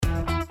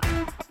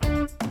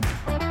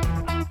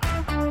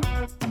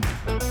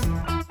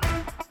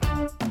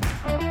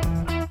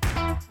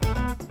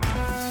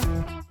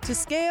To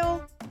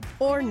scale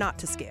or not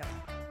to scale?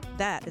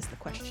 That is the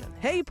question.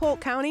 Hey, Polk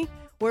County.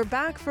 We're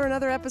back for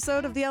another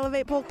episode of the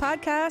Elevate Polk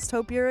podcast.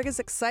 Hope you're as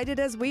excited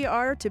as we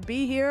are to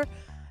be here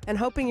and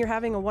hoping you're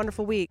having a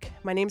wonderful week.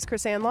 My name's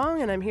Chris Ann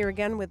Long, and I'm here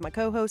again with my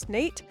co-host,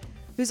 Nate,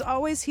 who's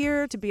always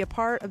here to be a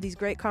part of these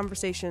great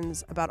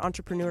conversations about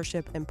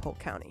entrepreneurship in Polk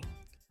County.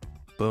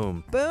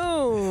 Boom.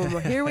 Boom.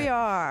 Here we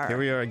are. Here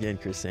we are again,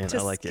 Chris Ann. I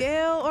like it. To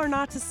scale or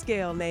not to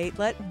scale, Nate?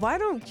 Why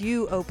don't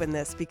you open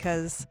this?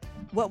 Because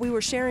what we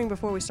were sharing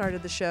before we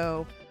started the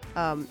show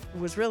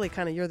was really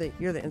kind of you're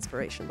the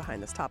inspiration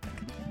behind this topic.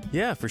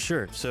 Yeah, for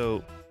sure.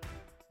 So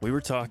we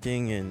were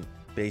talking, and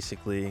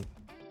basically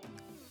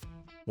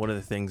one of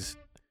the things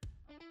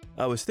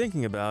I was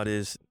thinking about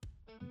is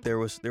there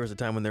was a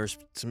time when there was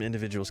some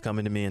individuals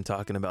coming to me and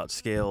talking about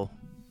scale,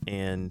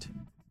 and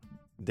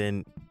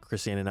then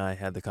Chrisanne and I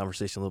had the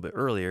conversation a little bit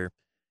earlier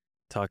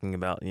talking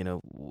about,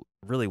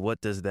 really what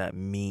does that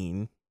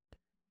mean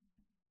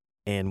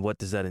and what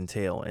does that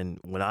entail? And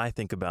when I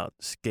think about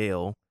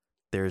scale,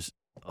 there's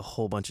a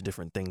whole bunch of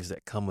different things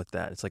that come with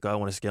that. It's like, I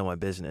want to scale my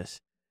business,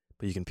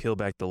 but you can peel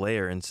back the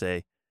layer and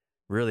say,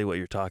 really what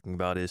you're talking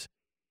about is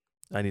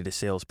I need a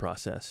sales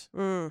process,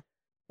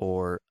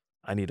 or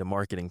I need a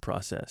marketing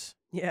process.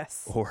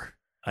 Yes. Or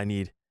I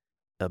need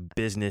a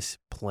business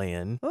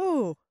plan.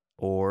 Oh.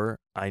 Or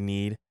I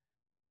need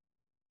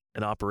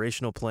an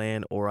operational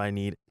plan, or I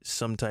need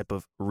some type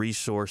of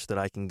resource that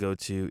I can go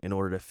to in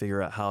order to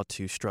figure out how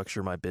to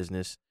structure my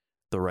business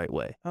the right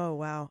way. Oh,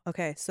 wow.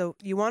 Okay. So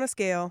you want to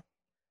scale,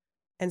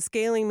 and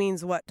scaling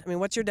means what? I mean,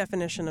 what's your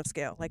definition of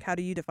scale? Like, how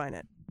do you define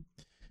it?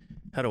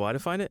 How do I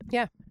define it?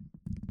 Yeah.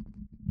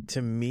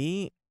 To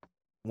me,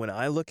 when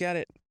I look at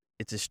it,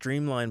 it's a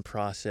streamlined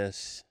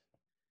process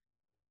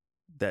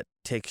that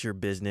takes your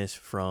business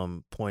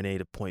from point A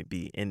to point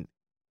B. And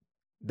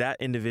that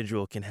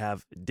individual can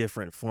have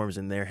different forms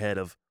in their head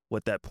of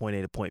what that point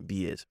A to point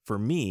B is. For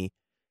me,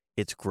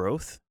 it's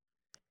growth,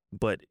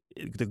 but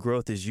the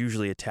growth is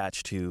usually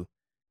attached to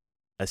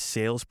a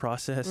sales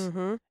process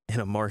and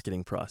a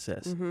marketing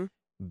process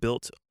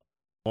built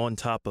on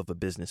top of a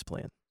business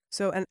plan.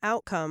 So an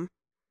outcome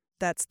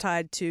that's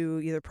tied to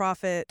either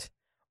profit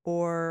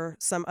or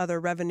some other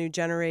revenue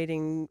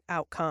generating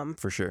outcome.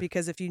 For sure.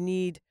 Because if you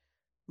need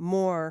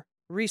more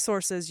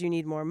resources, you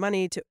need more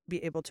money to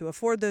be able to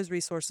afford those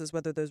resources,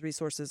 whether those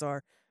resources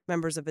are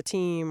members of a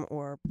team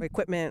or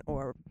equipment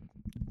or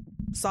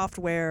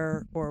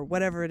software or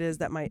whatever it is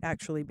that might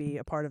actually be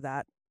a part of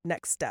that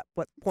next step,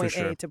 what point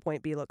A to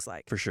point B looks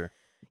like. For sure.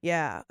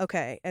 Yeah.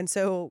 Okay. And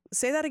so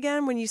say that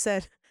again when you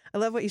said, I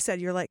love what you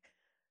said. You're like,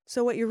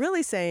 so what you're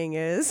really saying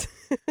is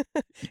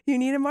you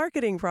need a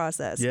marketing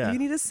process. Yeah. You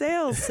need a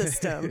sales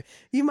system.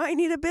 You might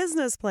need a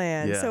business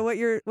plan. Yeah. So what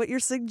you're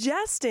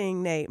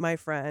suggesting, Nate, my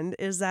friend,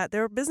 is that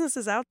there are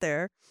businesses out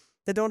there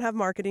that don't have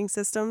marketing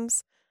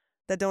systems,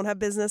 that don't have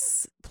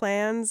business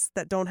plans,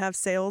 that don't have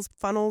sales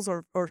funnels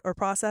or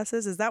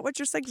processes. Is that what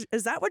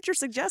you're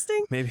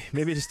suggesting?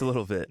 Maybe just a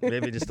little bit.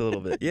 Maybe just a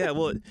little bit. Yeah.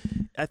 Well,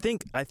 I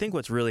think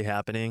what's really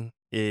happening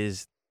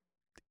is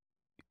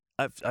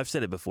I've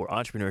said it before.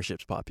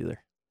 Entrepreneurship's popular.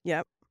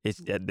 Yep.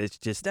 It's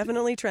just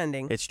definitely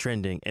trending. It's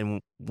trending,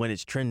 and when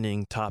it's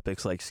trending,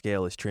 topics like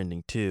scale is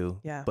trending too.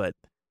 Yeah. But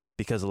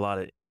because a lot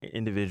of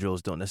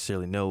individuals don't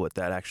necessarily know what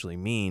that actually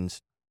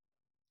means,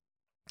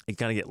 it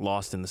kind of get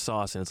lost in the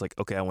sauce, and it's like,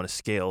 okay, I want to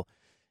scale,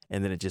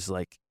 and then it just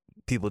like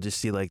people just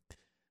see like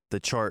the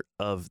chart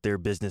of their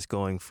business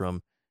going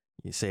from,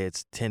 you say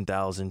it's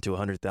 10,000 to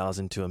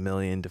 100,000 to 1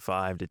 million to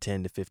 5 to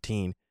 10 to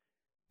 15,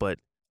 but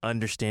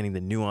understanding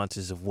the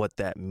nuances of what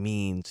that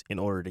means in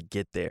order to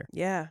get there.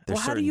 Yeah. There's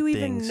well, how do you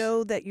even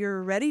know that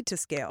you're ready to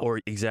scale?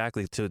 Or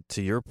exactly to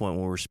your point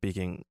when we were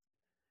speaking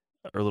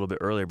a little bit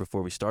earlier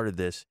before we started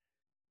this,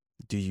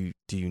 do you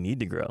need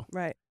to grow?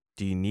 Right.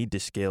 Do you need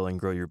to scale and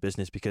grow your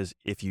business? Because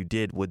if you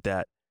did,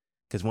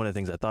 because one of the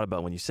things I thought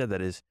about when you said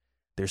that is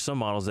there's some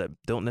models that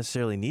don't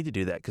necessarily need to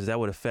do that because that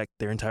would affect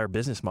their entire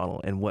business model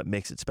and what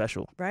makes it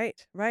special.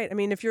 Right. Right. I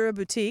mean, if you're a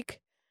boutique,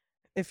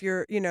 if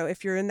you're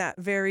in that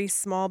very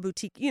small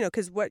boutique,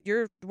 because what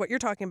you're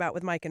talking about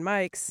with Mike and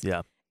Mike's,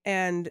 yeah,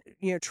 and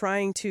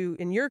trying to,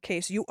 in your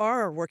case, you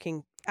are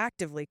working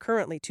actively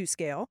currently to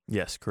scale.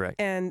 Yes, correct.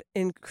 And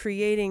in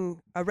creating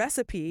a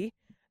recipe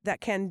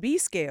that can be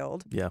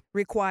scaled,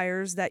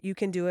 requires that you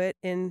can do it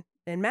in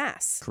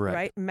mass, correct,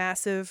 right?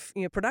 Massive,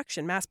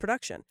 mass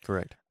production.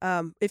 Correct.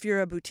 If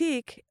you're a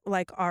boutique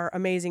like our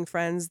amazing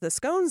friends, the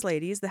Scones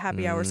ladies, the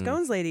Happy Hour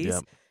Scones ladies.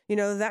 Yep.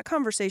 That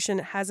conversation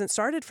hasn't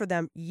started for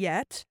them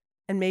yet,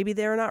 and maybe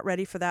they're not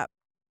ready for that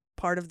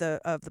part of the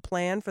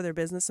plan for their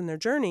business and their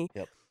journey.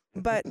 Yep.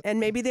 And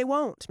maybe they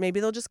won't. Maybe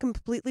they'll just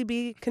completely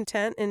be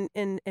content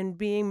in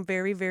being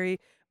very, very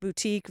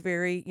boutique,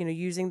 very,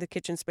 using the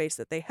kitchen space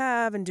that they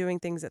have and doing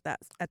things at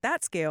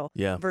that scale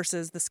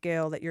versus the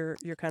scale that you're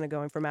kind of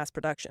going for mass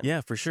production.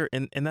 Yeah, for sure.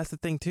 And that's the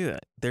thing too.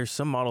 There's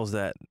some models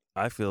that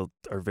I feel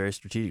are very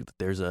strategic.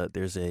 There's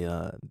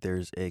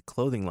a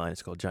clothing line.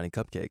 It's called Johnny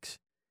Cupcakes.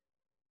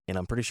 and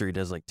I'm pretty sure he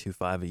does like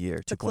 2.5 a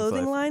year. The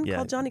clothing line yeah,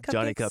 called Johnny Cupcakes?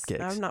 Johnny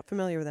Cupcakes. I'm not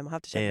familiar with them. I'll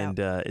have to check it out.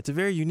 And it's a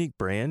very unique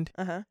brand.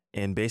 Uh-huh.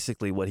 And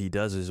basically what he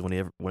does is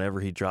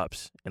whenever he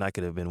drops, and I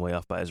could have been way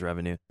off by his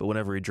revenue, but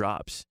whenever he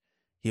drops,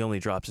 he only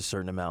drops a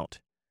certain amount.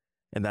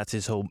 And that's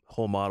his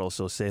whole model.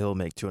 So say he'll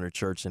make 200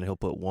 shirts and he'll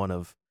put one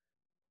of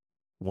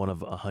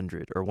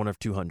 100 or one of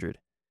 200.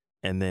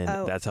 And then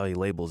that's how he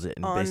labels it.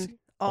 And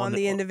on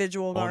the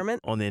individual garment?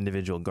 On the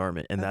individual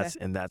garment. And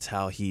that's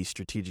how he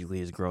strategically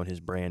has grown his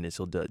brand, is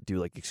he'll do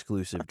like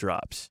exclusive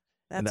drops.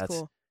 That's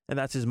cool. And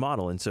that's his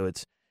model. And so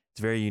it's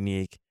very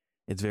unique.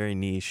 It's very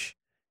niche.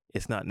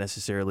 It's not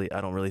necessarily,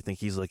 I don't really think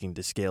he's looking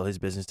to scale his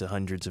business to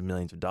hundreds of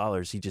millions of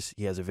dollars.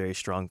 He has a very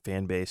strong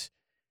fan base,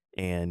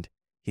 and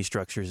he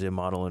structures a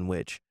model in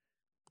which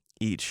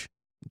each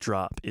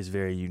drop is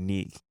very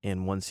unique.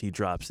 And once he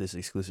drops this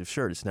exclusive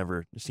shirt, it's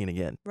never seen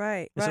again.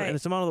 Right, and right. And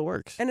it's a model that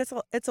works. And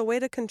it's a way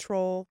to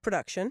control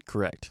production.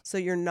 Correct. So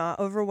you're not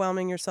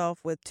overwhelming yourself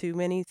with too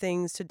many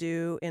things to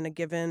do in a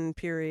given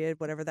period,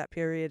 whatever that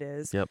period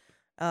is. Yep.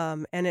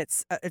 And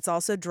it's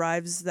also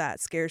drives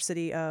that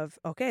scarcity of,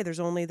 okay, there's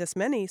only this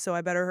many, so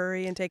I better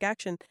hurry and take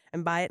action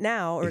and buy it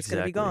now, or it's going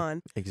to be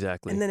gone.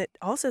 Exactly. And then it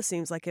also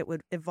seems like it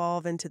would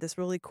evolve into this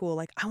really cool,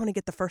 like, I want to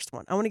get the first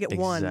one. I want to get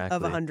one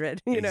of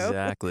 100, you know?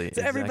 Exactly.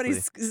 So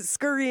everybody's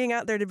scurrying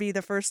out there to be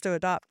the first to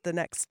adopt the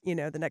next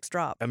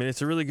drop. I mean,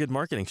 it's a really good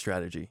marketing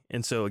strategy.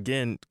 And so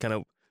again, kind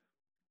of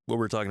what we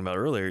were talking about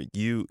earlier,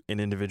 you,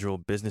 an individual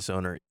business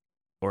owner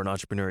or an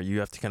entrepreneur, you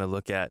have to kind of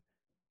look at,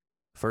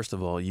 first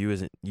of all, you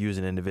as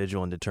an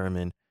individual, and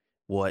determine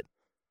what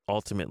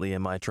ultimately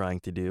am I trying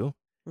to do?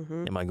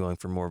 Mm-hmm. Am I going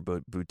for more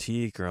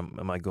boutique, or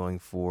am I going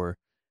for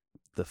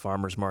the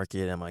farmer's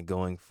market? Am I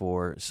going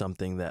for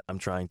something that I'm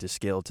trying to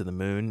scale to the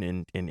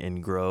moon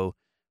and grow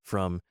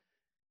from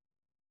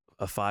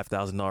a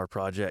 $5,000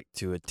 project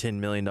to a $10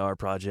 million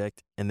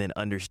project, and then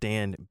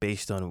understand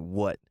based on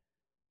what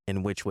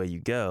and which way you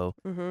go,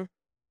 mm-hmm.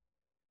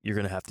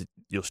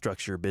 you'll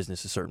structure your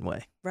business a certain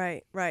way.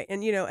 Right, right.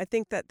 And, I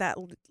think that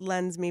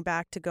lends me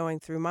back to going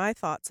through my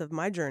thoughts of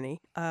my journey.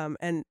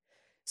 And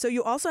so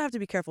you also have to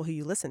be careful who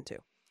you listen to.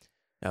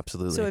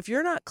 Absolutely. So if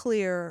you're not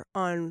clear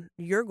on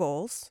your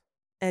goals,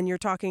 and you're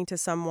talking to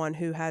someone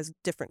who has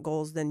different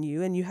goals than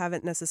you, and you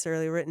haven't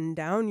necessarily written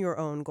down your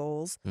own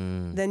goals,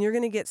 then you're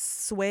going to get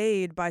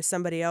swayed by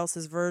somebody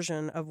else's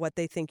version of what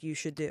they think you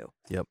should do.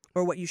 Yep.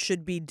 Or what you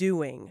should be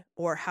doing,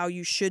 or how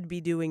you should be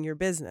doing your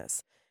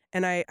business.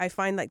 And I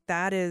find like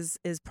that is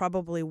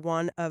probably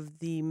one of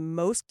the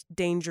most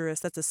dangerous.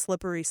 That's a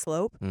slippery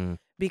slope,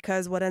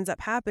 because what ends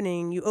up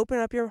happening, you open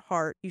up your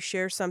heart, you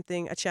share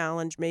something, a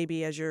challenge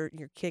maybe as you're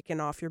kicking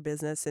off your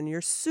business, and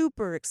you're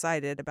super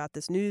excited about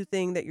this new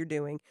thing that you're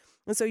doing.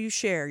 And so you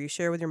share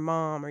with your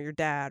mom or your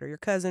dad or your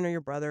cousin or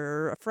your brother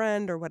or a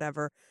friend or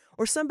whatever,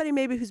 or somebody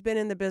maybe who's been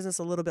in the business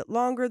a little bit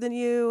longer than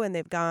you, and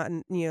they've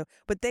gotten,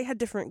 but they had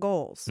different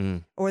goals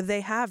or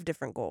they have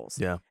different goals.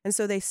 Yeah. And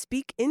so they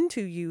speak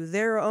into you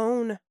their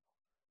own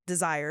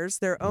desires,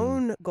 their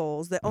own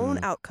goals, their own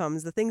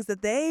outcomes, the things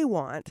that they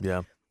want.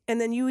 Yeah. And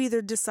then you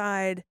either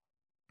decide,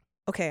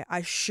 okay,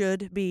 I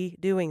should be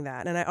doing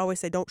that. And I always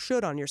say, don't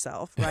should on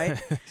yourself, right?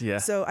 Yeah.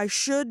 So I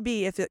should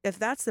be, if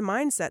that's the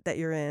mindset that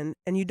you're in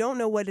and you don't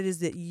know what it is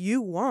that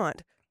you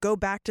want, go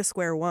back to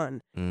square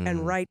one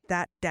and write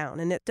that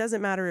down. And it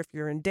doesn't matter if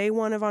you're in day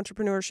one of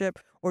entrepreneurship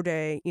or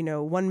day,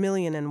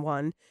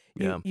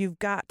 1,000,001. You've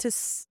got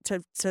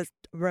to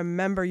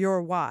remember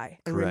your why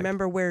and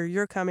remember where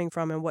you're coming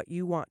from and what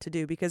you want to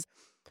do, because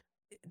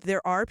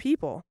there are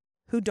people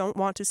who don't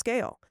want to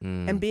scale.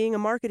 And being a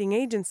marketing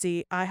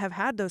agency, I have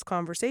had those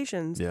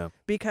conversations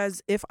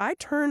because if I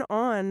turn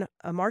on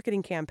a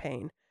marketing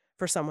campaign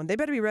for someone, they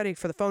better be ready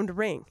for the phone to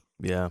ring.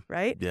 Yeah.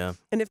 Right? Yeah.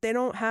 And if they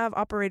don't have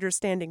operators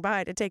standing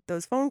by to take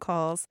those phone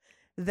calls,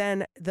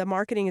 then the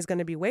marketing is going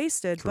to be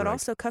wasted, but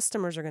also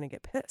customers are going to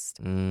get pissed.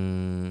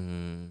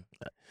 Man,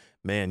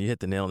 you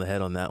hit the nail on the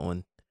head on that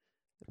one.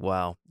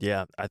 Wow.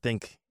 Yeah, I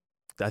think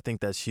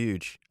that's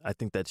huge. I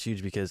think that's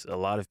huge because a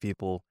lot of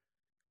people,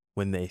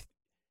 when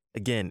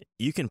again,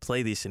 you can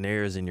play these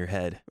scenarios in your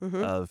head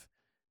of,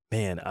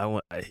 man,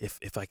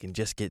 if I can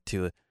just get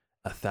to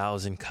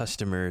 1,000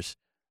 customers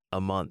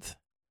a month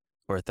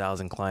or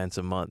 1,000 clients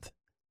a month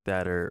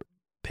that are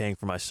paying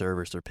for my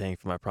service or paying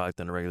for my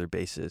product on a regular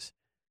basis,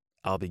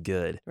 I'll be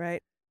good.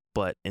 Right.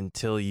 But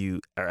until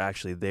you are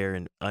actually there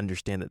and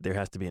understand that there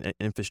has to be an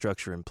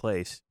infrastructure in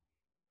place,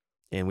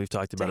 and we've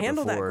talked about to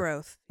handle it before, that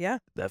growth. Yeah.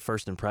 That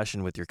first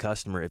impression with your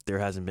customer, if there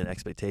hasn't been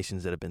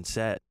expectations that have been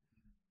set,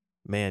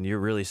 man, you're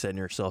really setting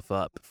yourself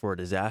up for a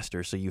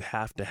disaster. So you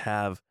have to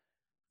have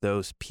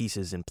those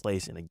pieces in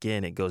place. And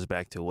again, it goes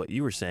back to what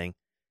you were saying.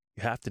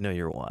 You have to know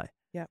your why.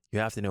 Yeah. You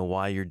have to know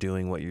why you're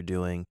doing what you're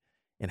doing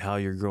and how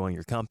you're growing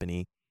your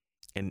company,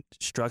 and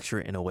structure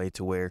it in a way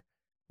to where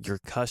your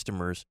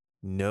customers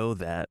know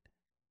that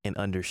and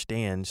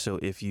understand. So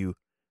if you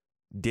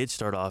did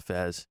start off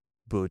as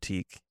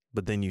boutique,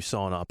 but then you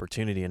saw an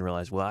opportunity and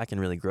realized, well, I can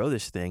really grow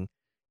this thing,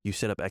 you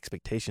set up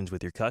expectations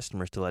with your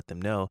customers to let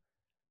them know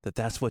that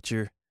that's what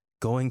you're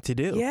going to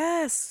do.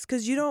 Yes,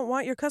 because you don't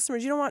want your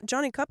customers, you don't want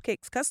Johnny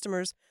Cupcake's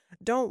customers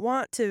don't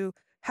want to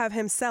have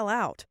him sell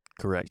out.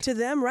 Correct. To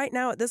them right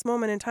now at this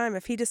moment in time,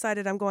 if he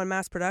decided I'm going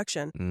mass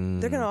production,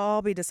 they're going to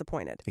all be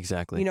disappointed.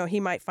 Exactly. You know, he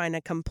might find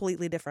a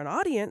completely different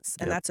audience,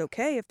 and that's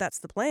okay if that's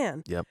the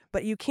plan. Yep.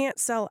 But you can't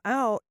sell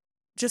out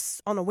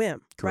just on a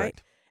whim, right?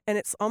 Correct. And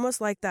it's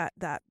almost like that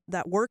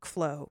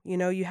workflow. You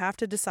know, you have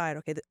to decide,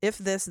 okay, if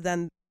this,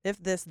 then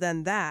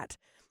that.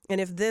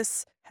 And if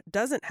this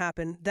doesn't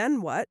happen,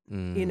 then what?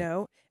 You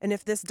know, and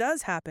if this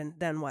does happen,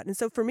 then what? And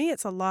so for me,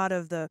 it's a lot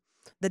of the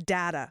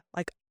data.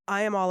 Like,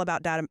 I am all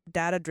about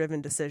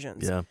data-driven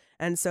decisions. Yeah.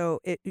 And so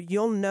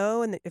you'll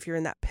know if you're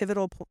in that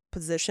pivotal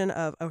position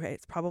of, okay,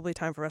 it's probably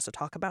time for us to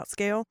talk about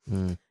scale.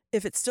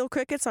 If it's still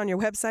crickets on your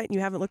website and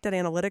you haven't looked at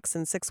analytics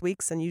in 6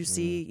 weeks and you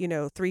see,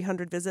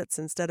 300 visits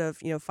instead of,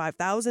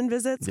 5,000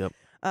 visits, Yep.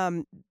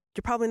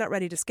 You're probably not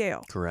ready to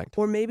scale. Correct.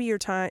 Or maybe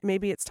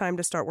it's time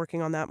to start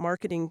working on that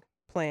marketing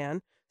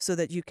plan so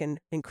that you can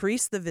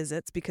increase the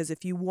visits, because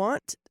if you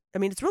want,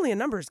 it's really a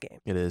numbers game.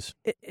 It is.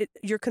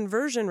 Your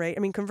conversion rate,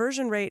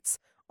 conversion rates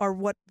are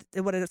what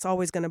it's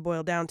always going to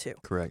boil down to.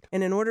 Correct.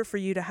 And in order for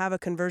you to have a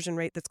conversion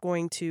rate that's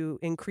going to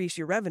increase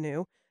your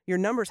revenue, your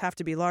numbers have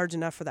to be large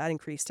enough for that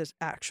increase to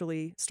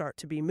actually start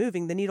to be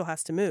moving. The needle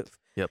has to move.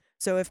 Yep.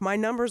 So if my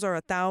numbers are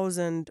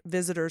 1,000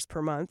 visitors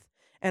per month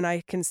and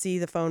I can see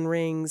the phone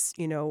rings,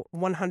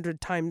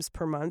 100 times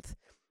per month,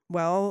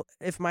 well,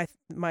 if my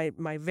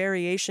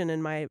variation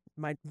in my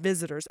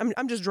visitors,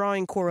 I'm just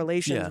drawing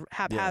correlations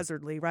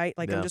haphazardly, right?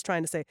 Like I'm just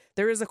trying to say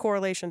there is a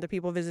correlation to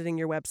people visiting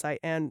your website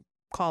and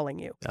calling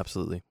you.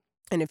 Absolutely.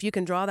 And if you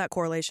can draw that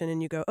correlation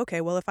and you go, okay,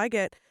 well, if I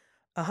get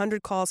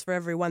 100 calls for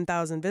every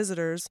 1,000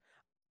 visitors,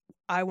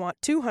 I want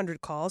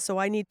 200 calls, so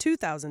I need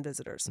 2,000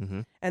 visitors.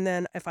 Mm-hmm. And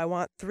then if I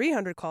want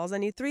 300 calls, I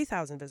need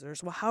 3,000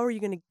 visitors. Well, how are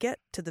you going to get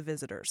to the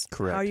visitors?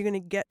 Correct. How are you going to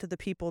get to the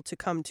people to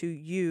come to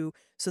you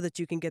so that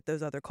you can get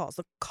those other calls?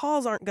 The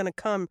calls aren't going to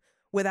come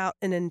without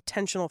an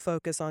intentional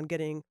focus on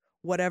getting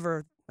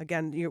whatever.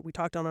 Again, we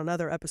talked on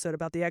another episode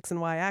about the X and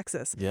Y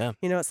axis. Yeah.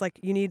 It's like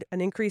you need an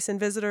increase in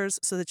visitors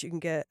so that you can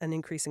get an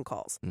increase in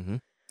calls. Mm-hmm.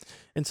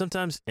 And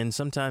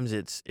sometimes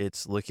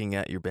it's looking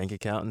at your bank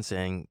account and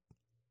saying,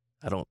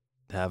 I don't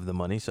have the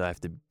money, so I have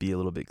to be a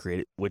little bit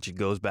creative, which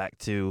goes back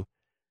to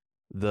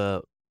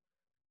the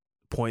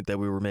point that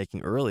we were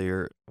making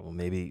earlier. Well,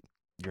 maybe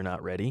you're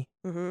not ready,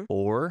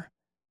 or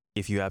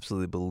if you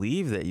absolutely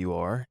believe that you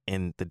are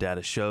and the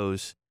data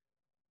shows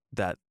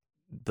that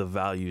the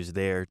value is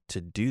there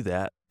to do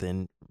that,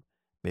 then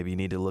maybe you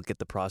need to look at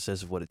the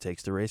process of what it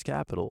takes to raise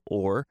capital,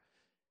 or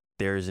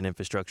there is an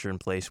infrastructure in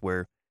place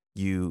where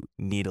you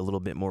need a little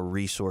bit more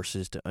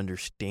resources to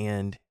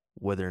understand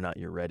whether or not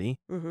you're ready.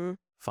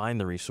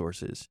 Find the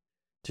resources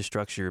to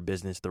structure your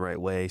business the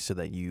right way so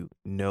that you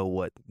know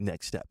what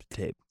next step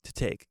to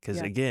take.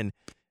 Because again,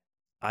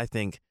 I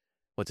think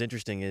what's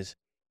interesting is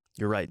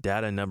you're right,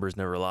 data and numbers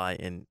never lie.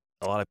 And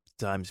a lot of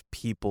times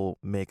people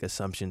make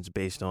assumptions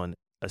based on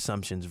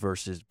assumptions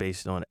versus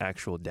based on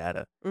actual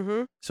data.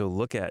 So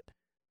look at,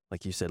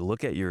 like you said,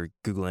 look at your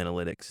Google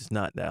Analytics. It's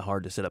not that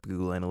hard to set up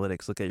Google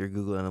Analytics. Look at your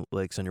Google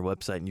Analytics on your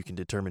website and you can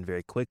determine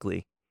very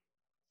quickly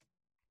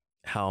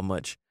how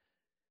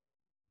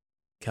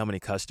many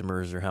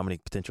customers or how many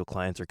potential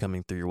clients are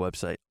coming through your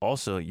website.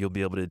 Also, you'll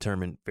be able to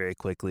determine very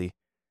quickly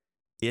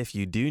if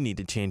you do need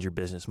to change your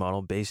business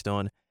model based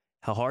on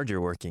how hard you're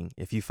working.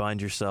 If you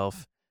find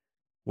yourself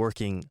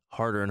working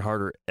harder and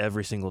harder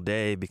every single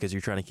day because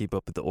you're trying to keep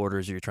up with the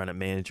orders or you're trying to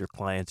manage your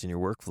clients and your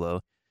workflow,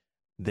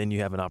 then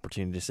you have an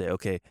opportunity to say,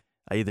 okay,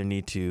 I either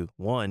need to,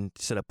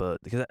 set up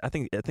because I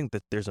think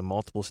that there's a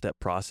multiple step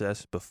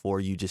process before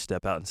you just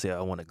step out and say,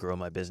 I want to grow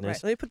my business.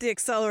 Right. Let me put the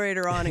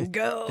accelerator on and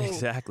go.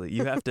 Exactly.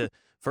 You have to,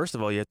 first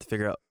of all, you have to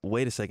figure out,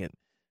 wait a second,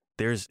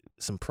 there's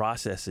some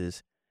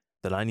processes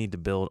that I need to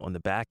build on the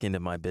back end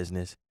of my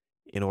business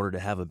in order to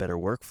have a better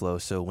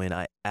workflow. So when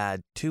I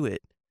add to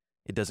it,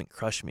 it doesn't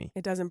crush me.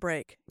 It doesn't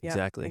break.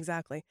 Yeah,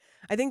 Exactly.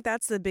 I think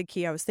that's the big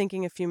key. I was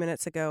thinking a few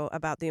minutes ago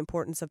about the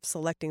importance of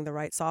selecting the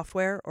right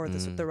software or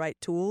the right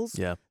tools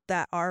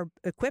that are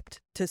equipped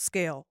to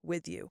scale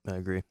with you. I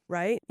agree.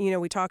 Right?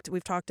 We've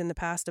talked in the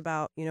past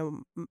about,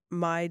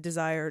 my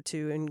desire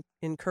to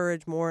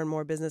encourage more and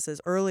more businesses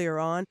earlier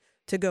on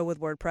to go with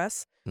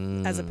WordPress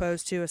as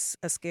opposed to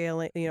a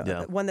scaling,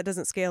 one that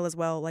doesn't scale as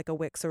well, like a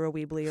Wix or a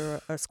Weebly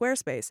or a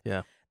Squarespace.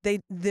 Yeah.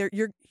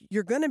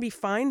 You're going to be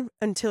fine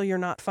until you're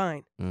not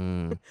fine.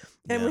 And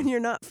when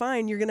you're not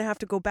fine, you're going to have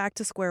to go back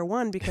to square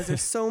one because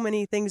there's so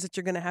many things that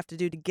you're going to have to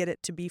do to get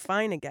it to be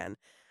fine again.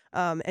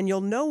 And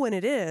you'll know when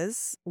it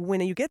is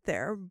when you get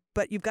there,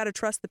 but you've got to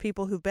trust the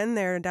people who've been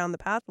there and down the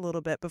path a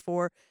little bit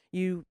before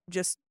you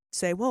just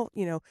say, well,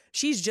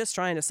 she's just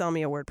trying to sell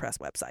me a WordPress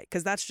website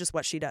because that's just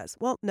what she does.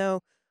 Well,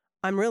 no,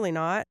 I'm really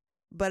not,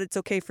 but it's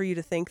okay for you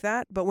to think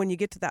that. But when you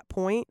get to that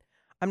point,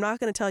 I'm not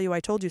going to tell you I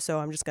told you so.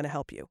 I'm just going to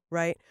help you,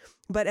 right?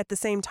 But at the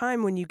same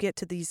time, when you get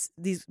to these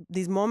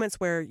moments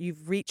where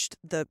you've reached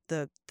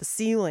the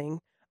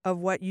ceiling of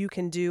what you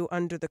can do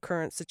under the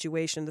current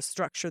situation, the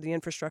structure, the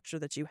infrastructure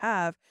that you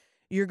have,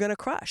 you're going to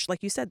crush.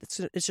 Like you said,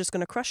 it's just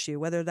going to crush you,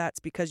 whether that's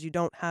because you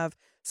don't have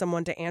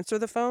someone to answer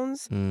the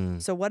phones.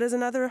 So what does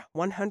another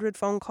 100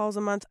 phone calls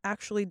a month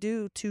actually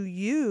do to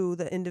you,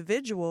 the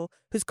individual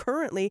who's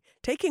currently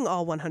taking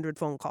all 100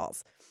 phone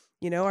calls?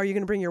 You know, are you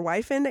going to bring your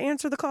wife in to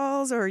answer the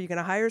calls, or are you going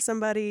to hire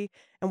somebody?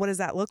 And what does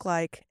that look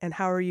like? And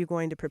how are you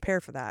going to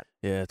prepare for that?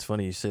 Yeah, it's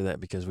funny you say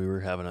that, because we were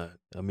having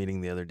a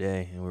meeting the other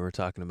day, and we were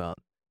talking about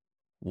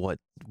what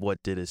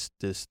did a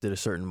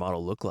certain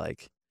model look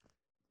like,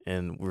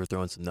 and we were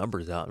throwing some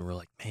numbers out, and we're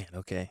like, man,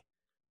 okay,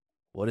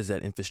 what does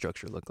that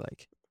infrastructure look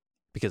like?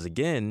 Because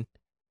again,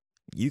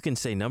 you can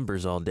say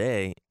numbers all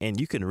day,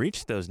 and you can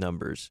reach those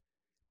numbers,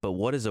 but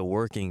what does a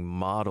working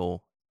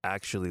model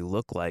actually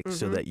look like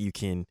so that you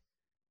can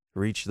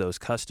reach those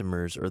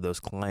customers or those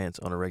clients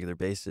on a regular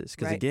basis?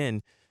 Because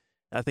again,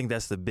 I think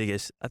that's the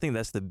biggest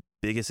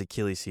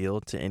Achilles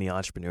heel to any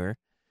entrepreneur,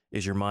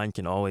 is your mind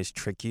can always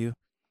trick you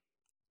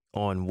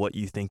on what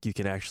you think you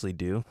can actually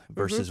do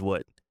versus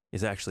what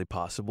is actually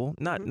possible.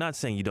 Not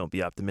saying you don't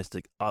be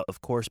optimistic. Of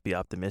course, be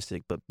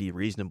optimistic, but be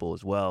reasonable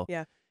as well.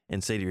 Yeah.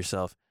 And say to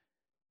yourself,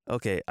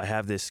 okay, I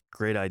have this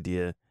great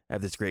idea, I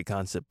have this great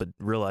concept, but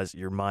realize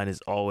your mind is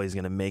always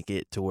going to make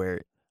it to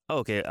where,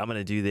 okay, I'm going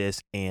to do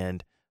this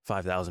and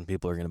 5,000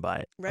 people are going to buy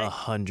it,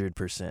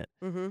 100%.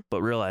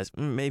 But realize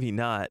maybe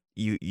not.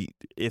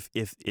 If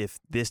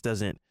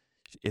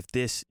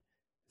this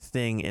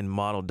thing and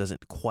model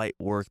doesn't quite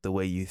work the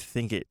way you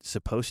think it's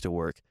supposed to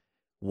work,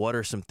 what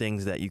are some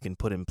things that you can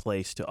put in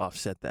place to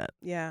offset that?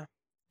 Yeah.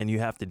 And you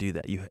have to do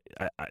that.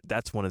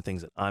 That's one of the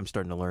things that I'm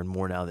starting to learn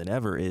more now than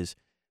ever, is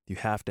you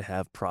have to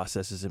have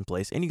processes in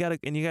place, and you got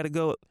to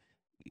go.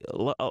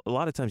 A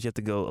lot of times you have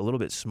to go a little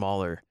bit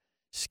smaller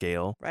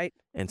scale, right,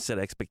 and set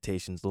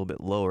expectations a little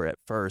bit lower at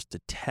first to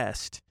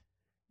test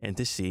and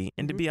to see,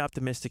 and to be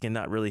optimistic, and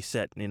not really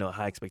set a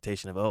high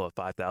expectation of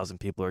 5,000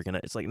 people are gonna.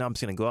 It's like, no, I'm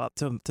just gonna go out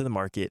to the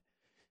market,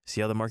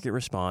 see how the market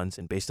responds,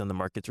 and based on the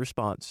market's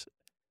response,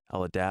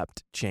 I'll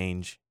adapt,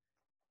 change,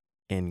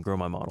 and grow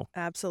my model.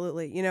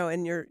 Absolutely.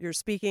 And you're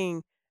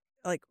speaking,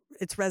 like,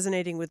 it's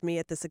resonating with me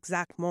at this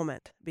exact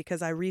moment,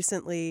 because I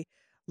recently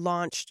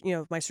launched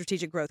my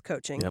strategic growth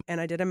coaching, and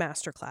I did a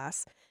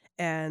masterclass.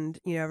 And,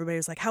 everybody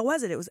was like, how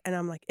was it? And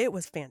I'm like, it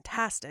was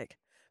fantastic,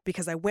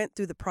 because I went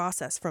through the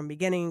process from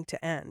beginning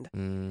to end.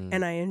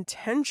 And I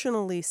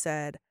intentionally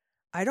said,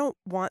 I don't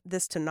want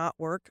this to not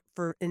work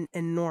for an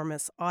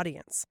enormous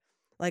audience.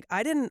 Like,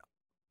 I didn't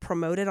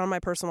promote it on my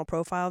personal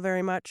profile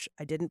very much.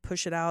 I didn't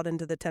push it out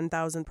into the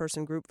 10,000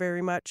 person group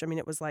very much. I mean,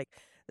 it was like,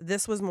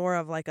 this was more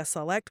of like a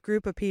select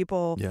group of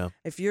people. Yeah.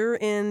 If you're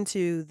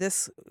into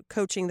this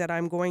coaching that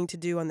I'm going to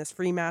do on this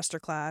free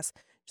masterclass,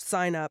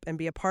 sign up and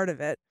be a part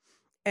of it.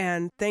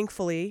 And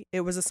thankfully,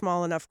 it was a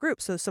small enough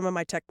group. So some of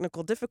my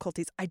technical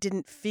difficulties, I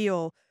didn't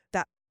feel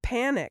that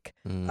panic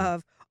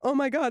of, oh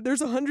my God,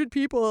 there's 100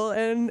 people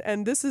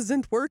and this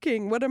isn't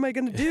working. What am I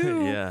going to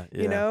do?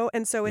 Yeah.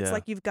 And so it's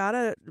like, you've got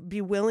to be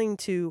willing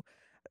to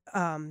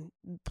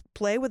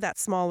play with that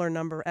smaller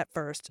number at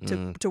first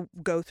to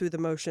go through the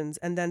motions,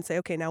 and then say,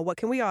 okay, now what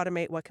can we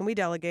automate? What can we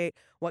delegate?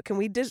 What can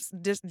we just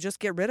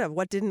get rid of?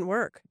 What didn't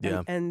work?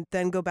 And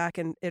then go back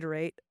and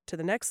iterate to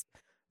the next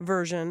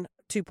version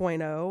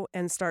 2.0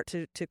 and start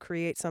to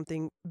create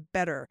something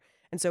better.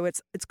 And so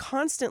it's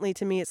constantly,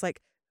 to me, it's like,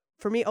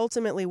 for me,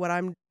 ultimately what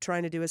I'm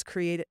trying to do is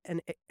create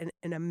an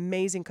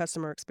amazing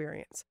customer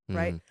experience,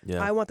 right?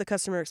 Yeah. I want the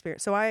customer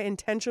experience. So I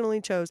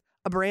intentionally chose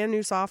a brand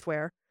new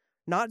software,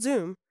 not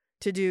Zoom,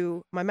 to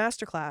do my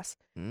masterclass.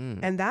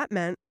 And that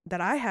meant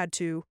that I had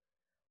to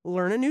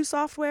learn a new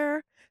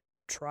software,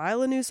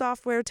 trial a new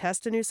software,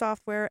 test a new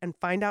software, and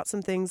find out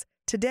some things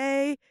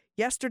today,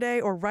 yesterday,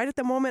 or right at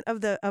the moment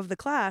of the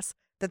class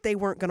that they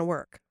weren't going to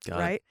work,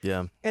 right?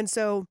 Yeah. And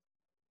so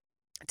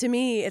to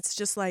me, it's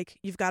just like,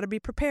 you've got to be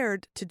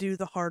prepared to do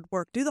the hard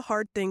work. Do the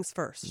hard things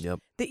first. Yep.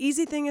 The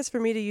easy thing is for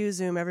me to use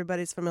Zoom.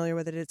 Everybody's familiar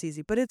with it. It's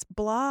easy, but it's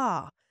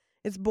blah.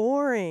 It's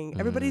boring.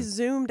 Everybody's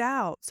zoomed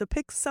out. So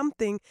pick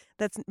something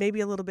that's maybe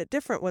a little bit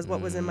different, was what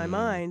was in my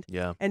mind,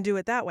 and do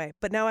it that way.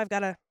 But now I've got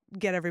to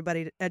get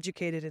everybody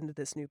educated into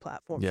this new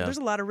platform. So there's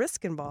a lot of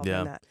risk involved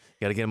in that.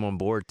 Got to get them on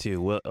board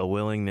too. A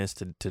willingness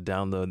to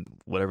download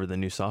whatever the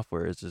new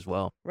software is as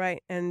well.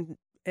 Right. And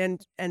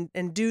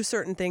do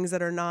certain things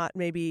that are not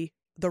maybe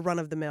the run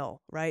of the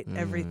mill, right?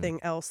 Everything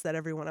else that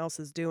everyone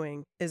else is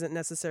doing isn't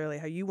necessarily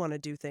how you want to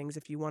do things.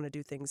 If you want to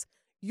do things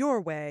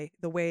your way,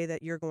 the way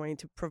that you're going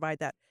to provide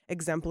that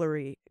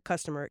exemplary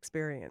customer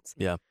experience.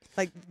 Yeah.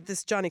 Like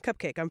this Johnny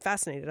Cupcake, I'm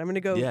fascinated. I'm going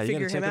to go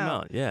figure him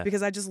out. Yeah.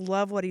 Because I just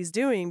love what he's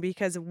doing,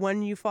 because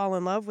when you fall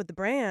in love with the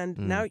brand,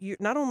 now you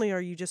not only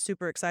are you just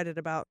super excited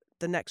about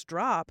the next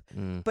drop,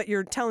 but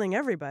you're telling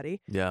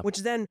everybody, which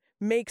then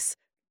makes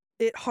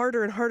it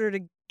harder and harder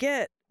to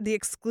get the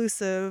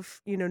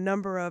exclusive,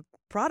 number of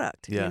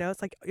product.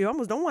 It's like you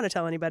almost don't want to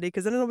tell anybody,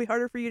 because then it'll be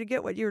harder for you to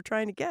get what you were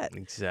trying to get.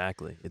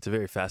 Exactly. It's a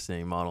very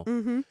fascinating model.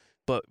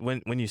 But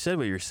when you said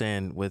what you're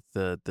saying with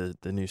the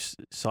new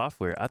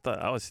software, I thought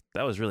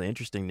that was really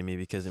interesting to me,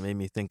 because it made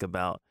me think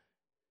about,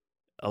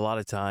 a lot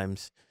of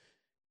times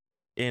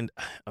and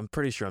I'm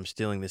pretty sure I'm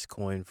stealing this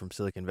coin from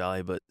Silicon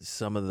Valley, but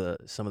some of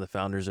the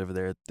founders over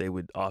there, they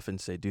would often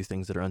say do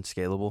things that are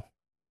unscalable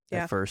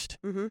Yeah. at first.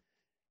 Mm-hmm.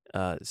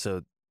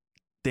 So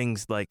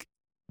things like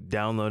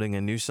downloading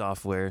a new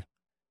software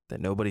that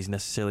nobody's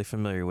necessarily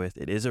familiar with,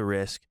 it is a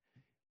risk,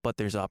 but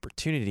there's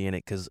opportunity in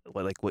it because,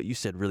 like what you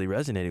said, really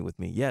resonated with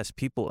me. Yes,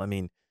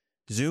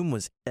 Zoom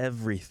was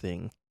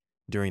everything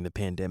during the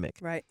pandemic.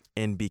 Right.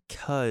 And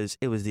because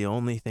it was the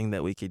only thing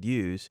that we could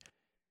use,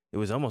 it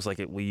was almost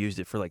like we used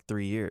it for like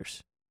 3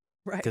 years.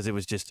 Right. Because it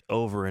was just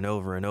over and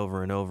over and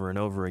over and over and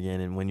over again.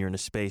 And when you're in a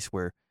space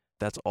where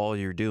that's all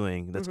you're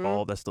doing, that's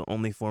the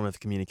only form of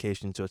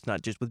communication. So it's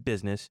not just with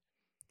business.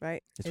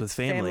 Right. It's with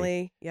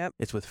family. Yep.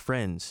 It's with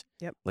friends.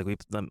 Yep. Like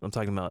I'm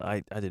talking about,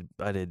 I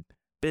did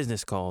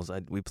business calls.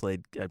 I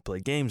played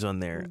games on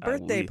there.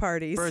 Birthday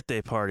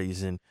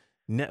parties and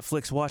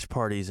Netflix watch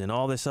parties and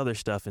all this other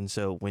stuff. And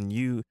so when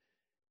you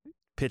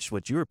pitched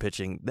what you were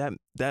pitching,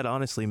 that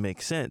honestly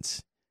makes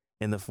sense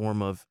in the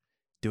form of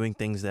doing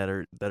things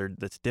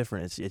that's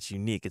different. It's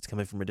unique. It's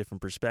coming from a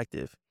different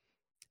perspective.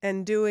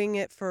 And doing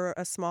it for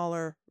a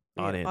smaller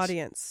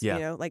audience.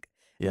 Yeah.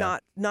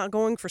 Not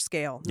going for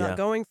scale, not Yeah.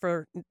 going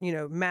for,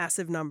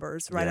 massive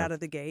numbers right Yeah. out of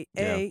the gate.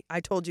 Yeah.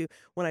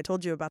 When I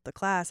told you about the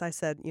class, I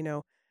said,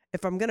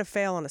 if I'm going to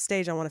fail on a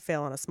stage, I want to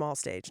fail on a small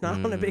stage,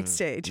 not on a big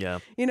stage. Yeah.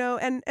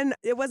 And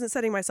it wasn't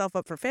setting myself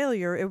up for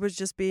failure. It was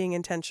just being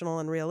intentional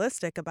and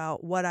realistic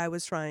about what I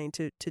was trying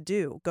to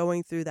do,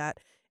 going through that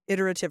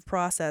iterative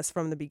process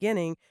from the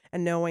beginning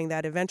and knowing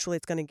that eventually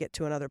it's going to get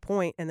to another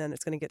point and then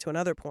it's going to get to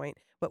another point.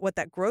 But what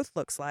that growth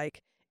looks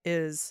like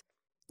is,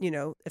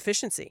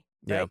 efficiency.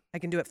 Right? Yeah. I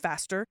can do it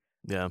faster.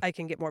 Yeah. I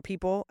can get more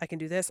people. I can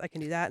do this. I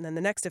can do that. And then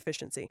the next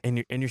efficiency.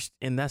 And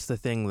that's the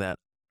thing that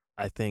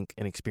I think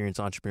an experienced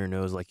entrepreneur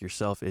knows, like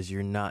yourself, is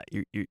you're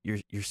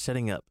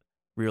setting up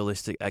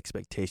realistic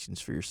expectations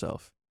for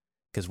yourself.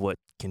 Because what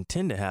can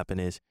tend to happen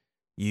is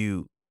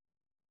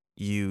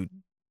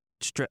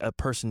a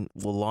person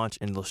will launch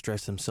and they'll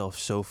stretch themselves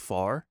so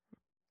far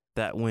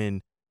that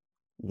when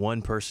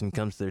one person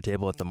comes to their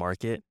table at the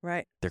market,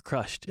 right, they're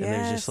crushed. Yes. And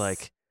they're just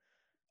like,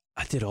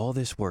 I did all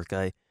this work.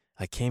 I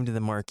came to the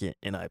market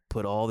and I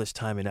put all this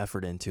time and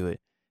effort into it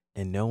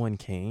and no one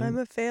came. I'm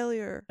a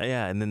failure.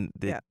 Yeah. And then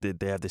they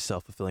have this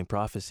self-fulfilling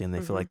prophecy and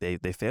they feel like they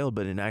failed.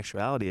 But in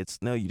actuality, it's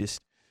no, you just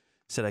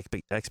set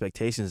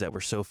expectations that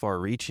were so far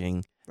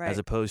reaching, right, as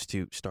opposed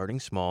to starting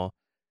small,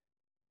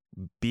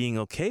 being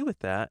okay with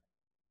that.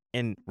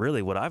 And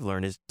really what I've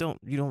learned is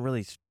you don't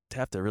really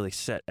have to really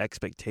set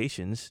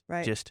expectations.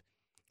 Right. Just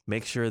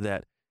make sure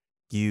that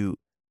you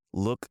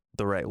look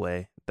the right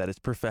way, that it's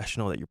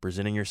professional, that you're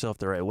presenting yourself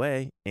the right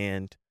way,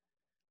 and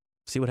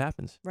see what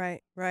happens.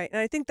 Right. And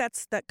I think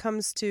that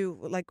comes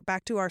to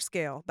back to our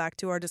scale, back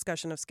to our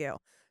discussion of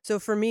scale. So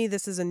for me,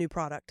 this is a new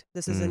product.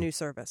 This is a new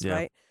service, Yeah.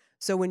 right?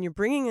 So when you're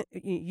bringing,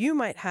 you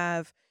might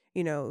have,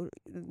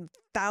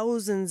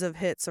 thousands of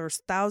hits or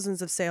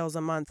thousands of sales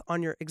a month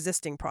on your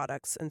existing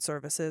products and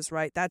services,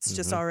 right? That's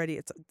just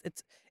already,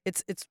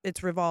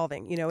 it's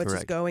revolving, it's just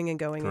Correct. going and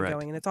going Correct. and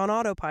going, and it's on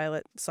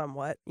autopilot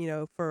somewhat,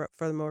 for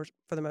the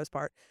most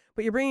part.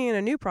 But you're bringing in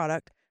a new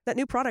product. That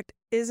new product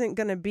isn't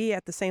going to be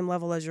at the same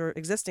level as your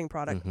existing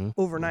product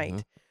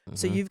overnight.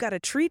 So you've got to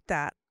treat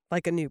that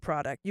like a new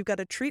product. You've got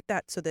to treat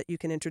that so that you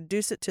can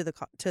introduce it to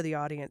the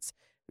audience.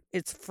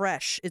 It's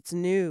fresh. It's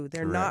new.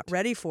 They're not Correct.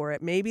 ready for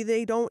it. Maybe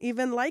they don't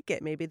even like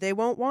it. Maybe they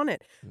won't want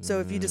it. So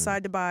if you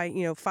decide to buy,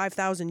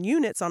 5,000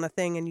 units on a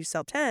thing and you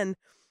sell 10,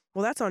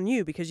 well, that's on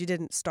you because you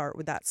didn't start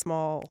with that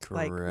small,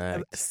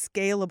 Correct.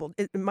 scalable.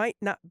 It might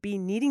not be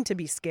needing to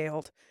be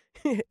scaled.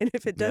 And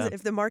if it doesn't,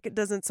 if the market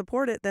doesn't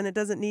support it, then it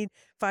doesn't need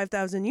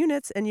 5,000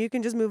 units and you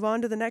can just move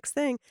on to the next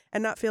thing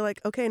and not feel like,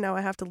 okay, now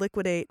I have to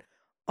liquidate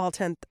all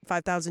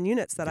 5,000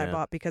 units that I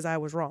bought because I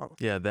was wrong.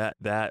 Yeah.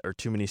 That or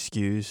too many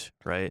SKUs,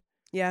 right?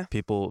 Yeah.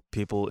 People,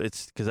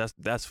 it's because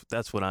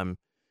that's what I'm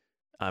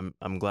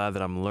glad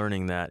that I'm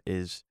learning that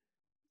is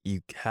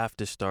you have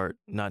to start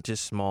not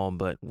just small,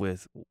 but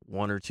with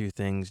one or two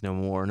things, no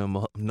more,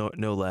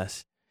 no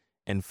less,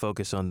 and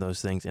focus on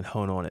those things and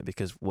hone on it.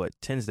 Because what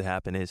tends to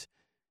happen is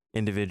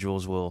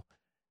individuals will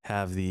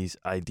have these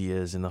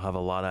ideas and they'll have a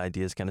lot of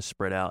ideas kind of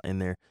spread out in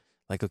there.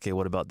 Like, okay,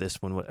 what about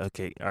this one?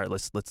 Okay, all right,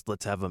 let's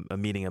have a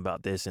meeting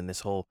about this and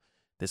this whole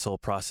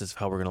process of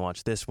how we're going to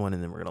launch this one,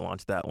 and then we're going to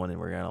launch that one, and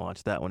we're going to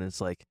launch that one. And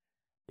it's like,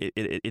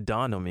 it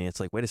dawned on me. It's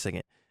like, wait a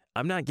second,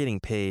 I'm not getting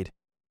paid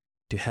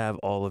to have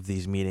all of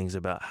these meetings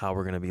about how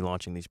we're going to be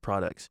launching these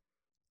products.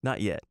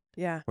 Not yet.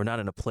 Yeah. We're not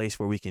in a place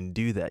where we can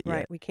do that yet.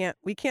 Right.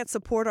 We can't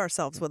support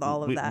ourselves with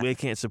all of that. We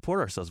can't support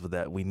ourselves with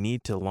that. We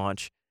need to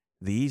launch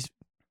these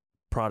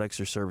products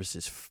or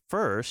services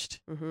first.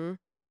 Mm-hmm.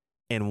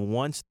 And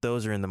once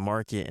those are in the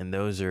market and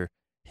those are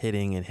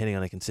hitting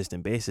on a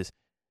consistent basis,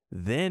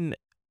 then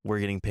we're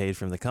getting paid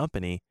from the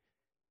company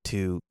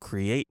to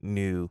create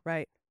new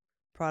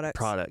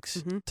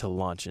products to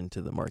launch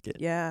into the market.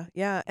 Yeah.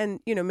 And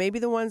maybe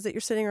the ones that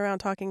you're sitting around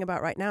talking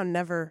about right now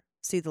never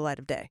see the light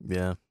of day.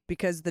 Yeah.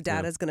 Because the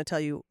data is going to tell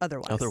you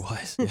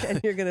otherwise. Yeah.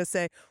 And you're going to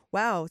say,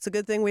 wow, it's a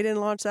good thing we didn't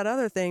launch that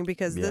other thing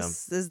because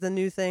this is the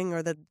new thing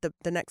or the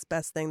next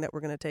best thing that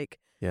we're going to take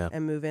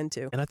and move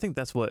into. And I think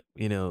that's what,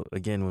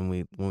 again, when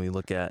we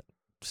look at,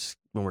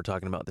 when we're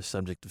talking about the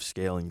subject of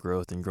scale and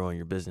growth and growing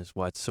your business,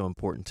 why it's so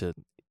important to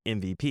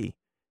MVP,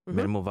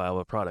 minimal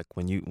viable product.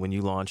 When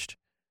you launched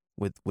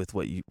with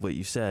what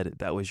you said,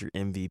 that was your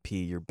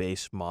MVP, your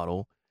base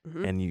model,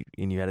 and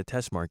you had a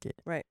test market.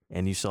 Right.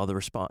 And you saw the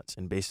response.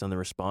 And based on the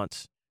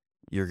response,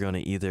 you're going to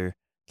either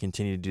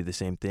continue to do the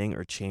same thing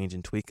or change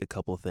and tweak a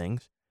couple of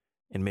things.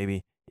 And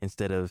maybe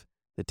instead of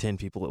the 10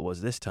 people it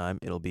was this time,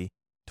 it'll be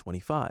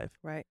 25.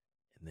 Right.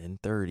 And then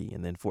 30,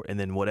 and then 40, and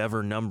then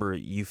whatever number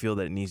you feel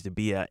that it needs to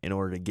be at in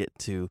order to get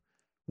to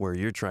where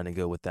you're trying to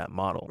go with that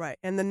model. Right.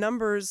 And the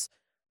numbers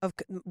of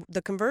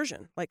the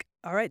conversion, like,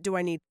 all right, do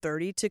I need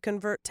 30 to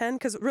convert 10?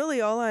 Because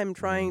really all I'm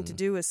trying to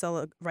do is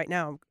sell right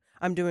now.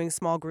 I'm doing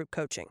small group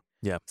coaching.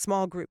 Yeah.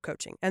 Small group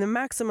coaching. And the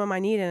maximum I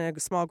need in a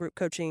small group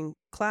coaching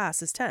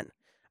class is 10.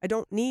 I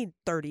don't need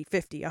 30,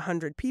 50,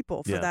 100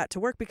 people for that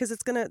to work because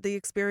the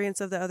experience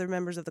of the other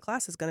members of the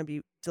class is going to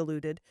be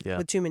diluted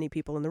with too many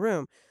people in the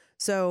room.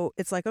 So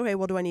it's like, okay,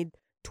 well, do I need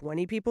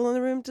 20 people in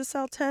the room to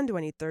sell 10? Do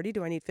I need 30?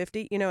 Do I need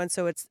 50? And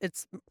so it's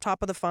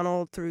top of the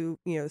funnel through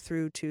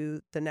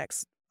to the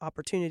next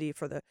opportunity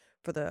for the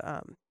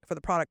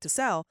product to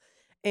sell.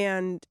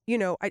 And,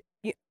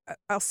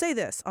 I'll say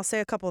this. I'll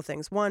say a couple of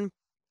things. One,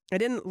 I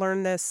didn't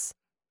learn this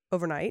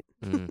overnight.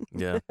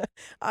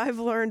 I've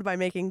learned by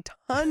making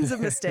tons of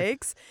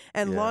mistakes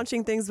and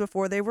launching things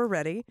before they were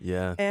ready.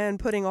 Yeah.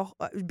 And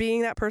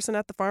being that person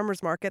at the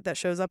farmer's market that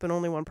shows up and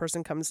only one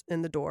person comes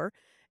in the door.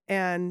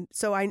 And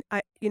so I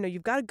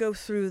you've got to go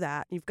through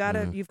that. You've got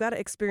to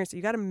experience it.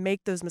 You got to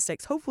make those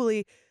mistakes.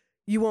 Hopefully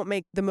you won't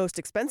make the most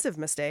expensive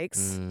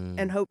mistakes.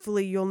 And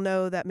hopefully you'll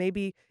know that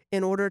maybe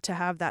in order to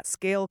have that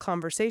scale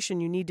conversation,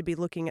 you need to be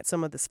looking at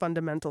some of this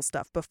fundamental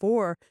stuff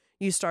before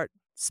you start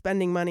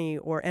spending money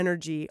or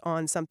energy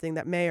on something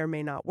that may or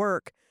may not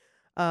work.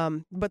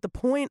 But the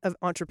point of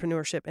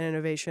entrepreneurship and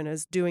innovation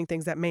is doing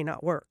things that may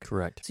not work.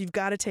 Correct. So you've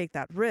got to take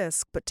that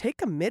risk, but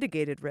take a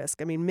mitigated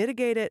risk. I mean,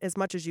 mitigate it as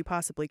much as you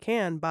possibly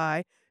can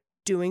by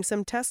doing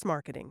some test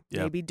marketing,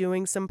 maybe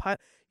doing some,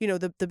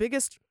 the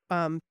biggest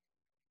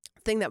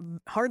thing that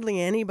hardly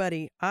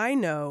anybody I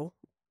know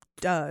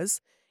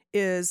does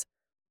is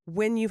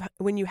when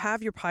you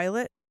have your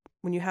pilot,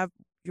 when you have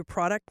your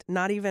product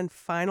not even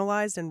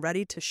finalized and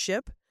ready to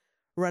ship,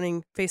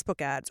 running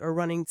Facebook ads or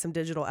running some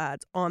digital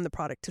ads on the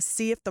product to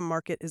see if the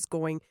market is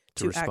going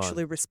to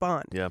actually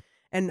respond. Yeah.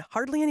 And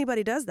hardly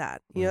anybody does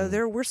that.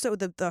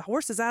 The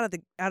horse is out of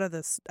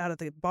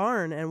the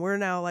barn, and we're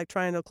now like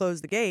trying to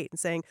close the gate and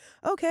saying,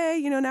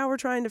 okay, now we're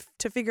trying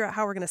to figure out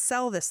how we're going to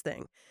sell this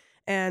thing.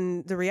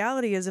 And the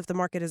reality is, if the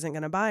market isn't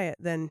going to buy it,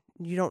 then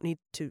you don't need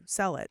to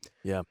sell it.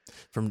 Yeah.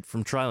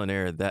 From trial and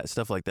error, that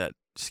stuff like that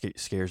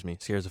scares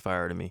the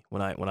fire out of me.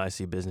 When I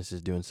see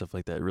businesses doing stuff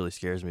like that, it really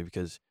scares me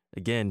because,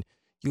 again,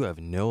 you have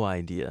no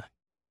idea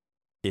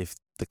if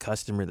the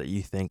customer that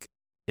you think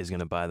is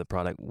going to buy the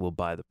product will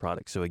buy the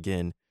product. So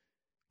again,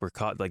 we're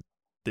caught like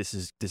this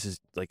is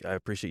like, I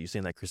appreciate you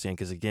saying that, Chrisanne,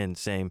 because again,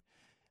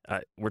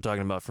 we're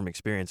talking about from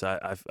experience.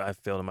 I've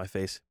failed in my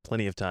face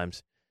plenty of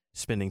times,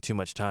 spending too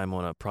much time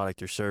on a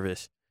product or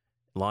service,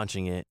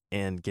 launching it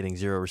and getting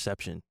zero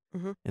reception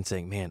and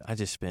saying, man, I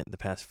just spent the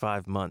past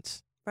 5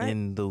 months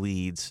in the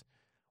weeds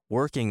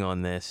working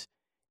on this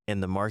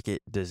and the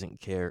market doesn't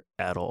care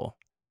at all.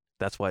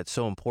 That's why it's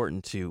so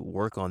important to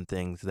work on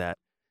things that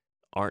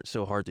aren't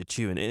so hard to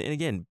chew. And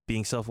again,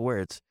 being self-aware,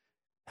 it's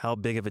how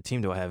big of a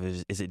team do I have?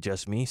 Is it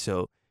just me?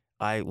 So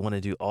I want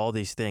to do all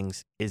these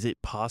things. Is it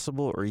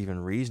possible or even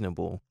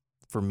reasonable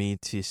for me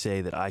to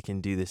say that I can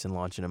do this and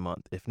launch in a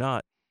month? If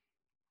not,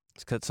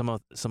 let's cut some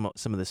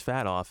of this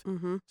fat off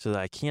so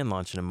that I can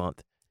launch in a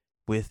month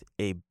with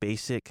a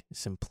basic,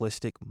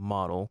 simplistic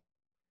model.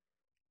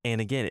 And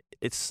again,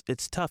 it's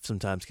tough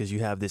sometimes because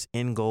you have this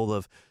end goal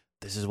of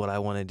this is what I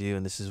want to do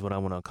and this is what I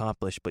want to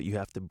accomplish, but you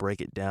have to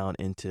break it down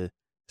into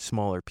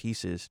smaller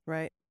pieces.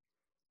 Right.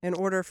 In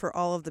order for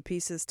all of the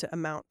pieces to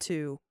amount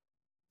to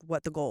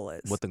what the goal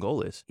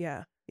is.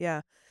 Yeah.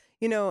 Yeah.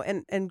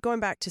 And going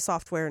back to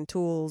software and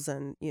tools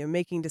and,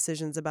 making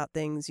decisions about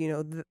things,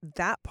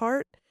 that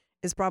part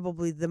is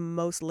probably the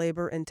most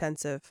labor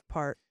intensive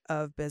part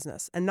of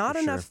business. And not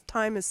enough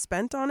time is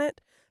spent on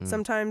it.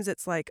 Sometimes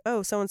it's like,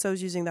 oh,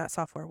 so-and-so's using that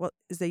software. Well,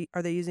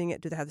 are they using it?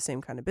 Do they have the same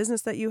kind of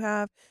business that you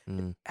have?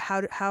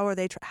 How are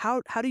they?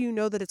 How do you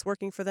know that it's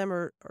working for them,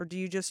 or do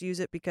you just use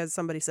it because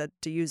somebody said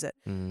to use it?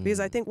 Because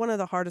I think one of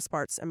the hardest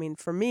parts, I mean,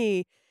 for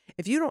me,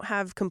 if you don't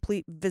have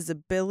complete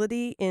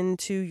visibility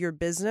into your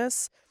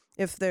business,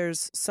 if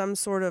there's some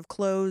sort of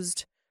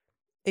closed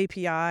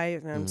API,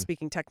 and I'm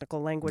speaking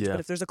technical language, but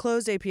if there's a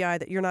closed API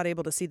that you're not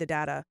able to see the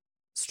data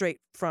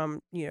straight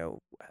from,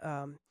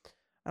 I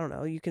don't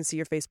know, you can see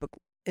your Facebook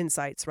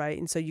insights, right?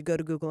 And so you go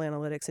to Google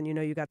Analytics and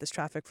you got this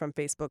traffic from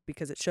Facebook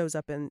because it shows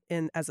up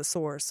in as a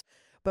source.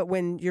 But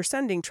when you're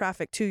sending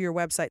traffic to your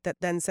website that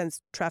then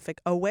sends traffic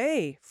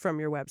away from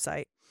your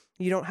website,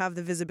 You don't have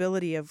the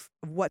visibility of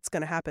what's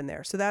going to happen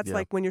there. So that's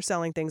like when you're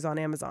selling things on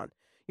Amazon.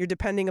 You're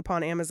depending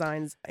upon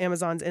Amazon's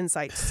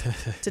insights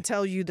to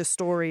tell you the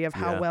story of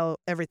how well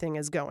everything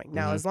is going.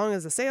 Now, as long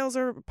as the sales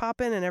are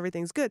popping and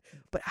everything's good,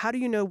 but how do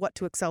you know what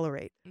to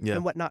accelerate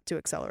and what not to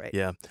accelerate?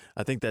 Yeah,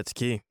 I think that's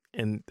key.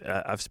 And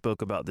I've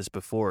spoke about this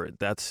before.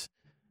 That's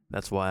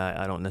why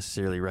I don't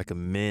necessarily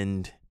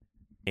recommend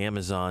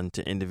Amazon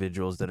to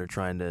individuals that are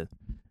trying to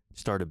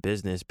start a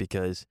business,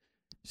 because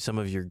some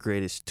of your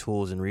greatest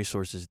tools and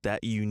resources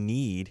that you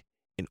need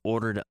in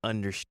order to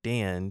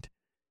understand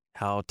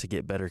how to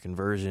get better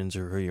conversions,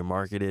 or who your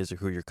market is, or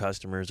who your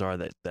customers are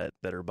that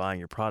are buying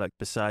your product,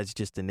 besides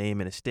just a name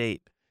and a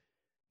state,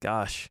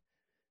 gosh,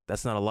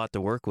 that's not a lot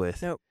to work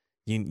with. Nope.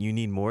 You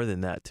need more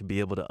than that to be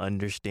able to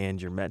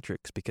understand your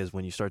metrics, because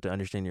when you start to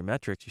understand your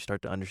metrics, you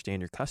start to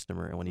understand your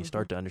customer. And when you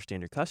start to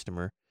understand your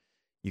customer,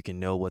 you can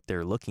know what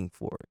they're looking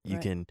for. You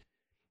can,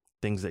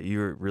 things that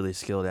you're really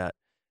skilled at,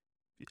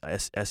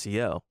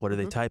 SEO, what are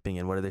they typing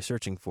in? What are they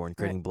searching for? And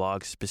creating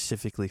blogs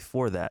specifically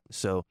for that.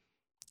 So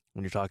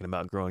when you're talking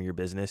about growing your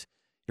business,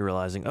 you're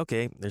realizing,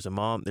 okay,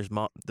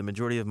 the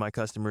majority of my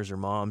customers are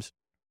moms,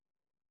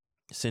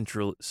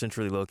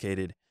 centrally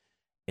located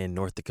in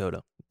North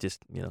Dakota. Just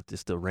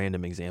a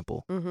random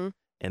example.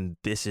 And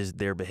this is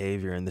their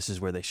behavior, and this is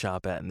where they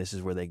shop at, and this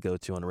is where they go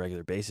to on a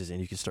regular basis.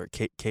 And you can start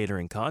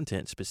catering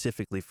content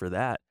specifically for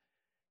that,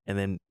 and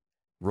then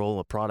roll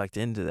a product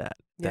into that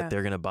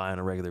they're going to buy on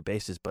a regular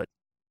basis. But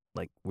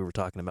like we were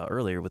talking about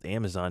earlier with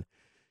Amazon,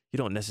 you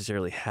don't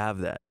necessarily have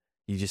that.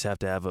 You just have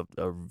to have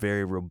a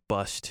very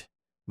robust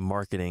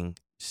marketing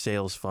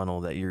sales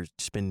funnel that you're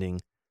spending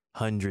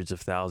hundreds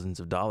of thousands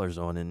of dollars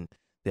on, and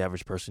the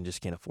average person just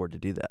can't afford to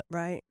do that.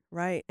 Right.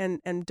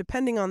 And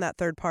depending on that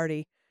third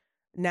party,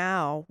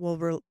 now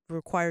will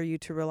require you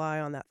to rely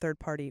on that third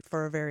party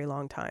for a very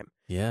long time.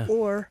 Yeah.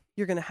 Or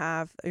you're going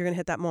to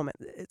hit that moment.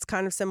 It's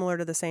kind of similar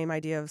to the same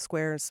idea of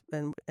Squares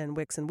and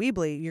Wix and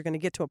Weebly. You're going to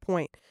get to a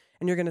point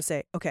and you're going to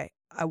say, okay,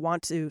 I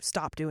want to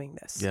stop doing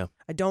this. Yeah.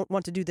 I don't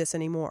want to do this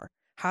anymore.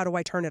 How do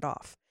I turn it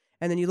off?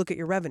 And then you look at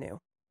your revenue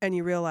and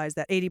you realize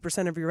that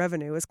 80% of your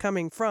revenue is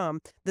coming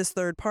from this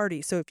third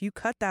party. So if you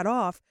cut that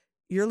off,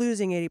 you're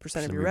losing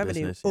 80% of your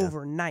revenue business,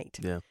 overnight.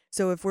 Yeah.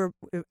 So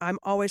I'm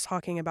always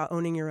talking about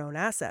owning your own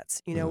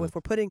assets. If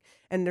we're putting,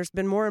 and there's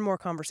been more and more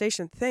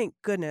conversation, thank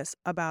goodness,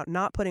 about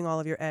not putting all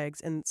of your eggs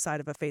inside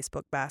of a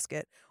Facebook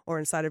basket or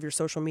inside of your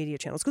social media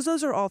channels, because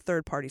those are all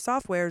third-party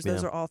softwares.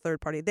 Those are all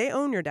third-party. They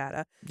own your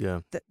data.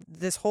 Yeah.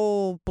 This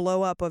whole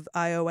blow up of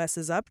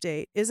iOS's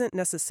update isn't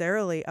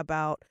necessarily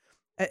about,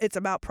 it's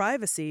about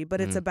privacy,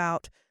 but it's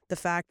about the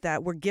fact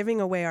that we're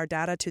giving away our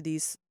data to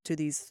these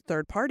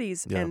third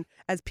parties. Yeah. And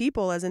as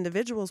people, as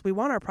individuals, we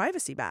want our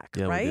privacy back,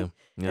 right? We do.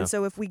 Yeah. And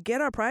so if we get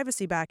our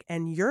privacy back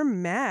and you're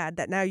mad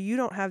that now you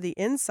don't have the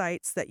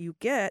insights that you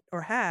get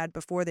or had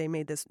before they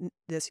made this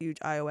huge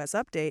iOS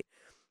update,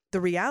 the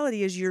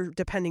reality is you're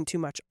depending too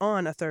much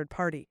on a third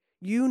party.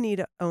 You need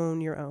to own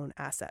your own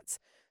assets.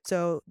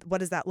 So what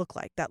does that look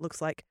like? That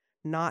looks like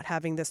not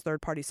having this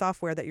third-party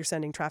software that you're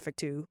sending traffic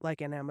to,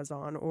 like in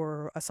Amazon,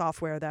 or a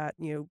software that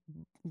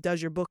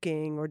does your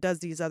booking or does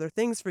these other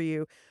things for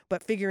you,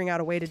 but figuring out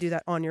a way to do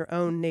that on your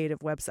own native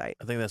website.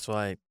 I think that's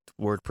why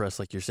WordPress,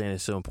 like you're saying,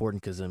 is so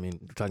important, because we're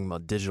talking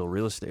about digital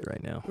real estate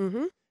right now.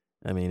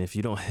 Mm-hmm. If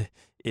you don't,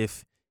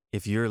 if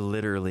you're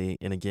literally,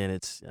 and again,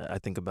 I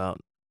think about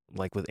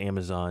like with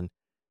Amazon,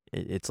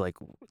 it's like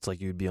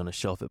you'd be on a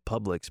shelf at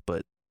Publix,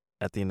 but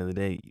at the end of the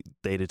day,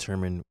 they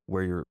determine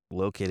where you're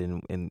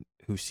located and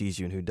who sees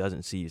you and who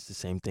doesn't see you. It's the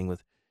same thing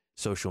with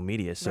social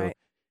media. So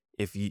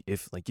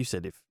if like you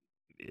said, if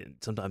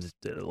sometimes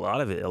a lot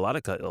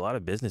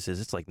of businesses,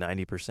 it's like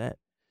 90%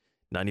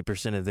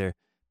 of their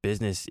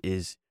business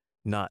is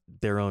not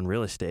their own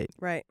real estate.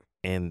 Right.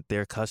 And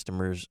their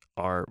customers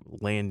are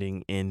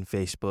landing in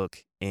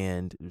Facebook,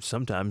 and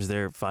sometimes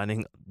they're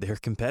finding their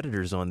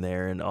competitors on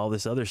there and all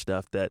this other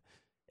stuff that,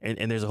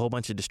 and there's a whole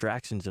bunch of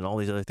distractions and all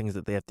these other things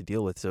that they have to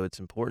deal with. So it's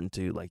important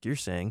to, like you're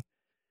saying,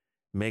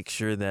 make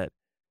sure that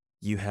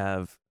you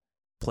have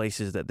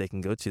places that they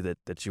can go to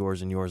that's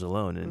yours and yours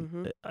alone.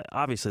 And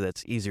obviously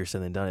that's easier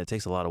said than done. It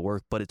takes a lot of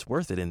work, but it's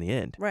worth it in the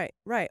end. Right.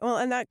 Well,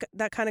 and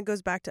that kind of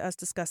goes back to us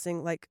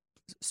discussing like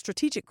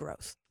strategic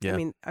growth. Yeah.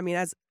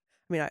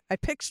 I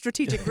picked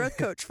strategic growth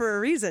coach for a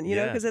reason,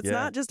 because it's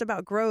not just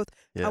about growth.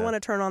 Yeah. I want to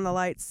turn on the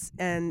lights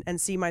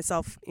and see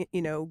myself,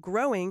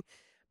 growing,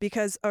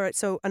 because, all right,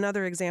 so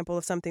another example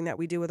of something that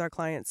we do with our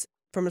clients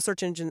from a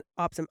search engine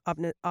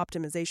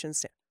optimization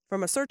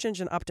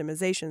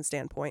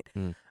standpoint.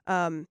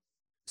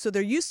 So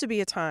there used to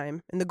be a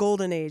time in the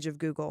golden age of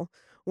Google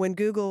when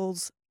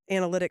Google's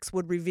analytics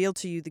would reveal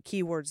to you the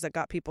keywords that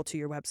got people to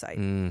your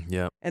website.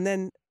 Yeah. And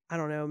then, I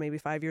don't know, maybe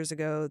 5 years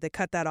ago, they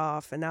cut that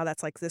off. And now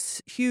that's like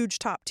this huge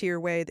top tier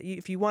way that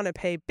if you want to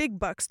pay big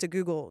bucks to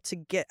Google to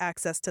get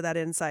access to that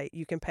insight,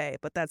 you can pay.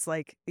 But that's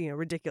like,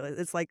 ridiculous.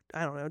 It's like,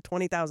 I don't know,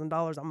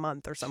 $20,000 a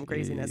month or some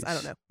craziness. I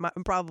don't know.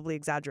 I'm probably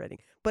exaggerating,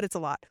 but it's a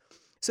lot.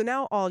 So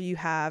now all you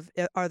have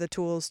are the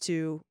tools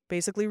to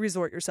basically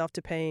resort yourself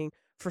to paying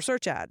for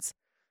search ads.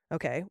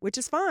 Okay, which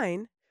is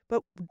fine.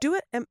 but do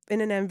it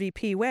in an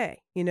MVP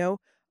way,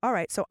 All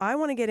right, so I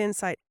want to get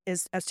insight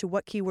as to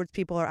what keywords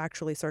people are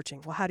actually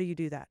searching. Well, how do you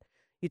do that?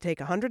 You take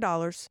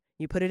 $100,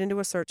 you put it into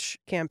a search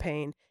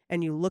campaign,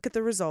 and you look at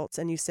the results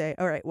and you say,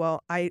 all right,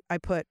 well, I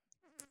put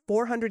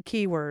 400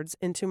 keywords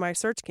into my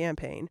search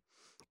campaign,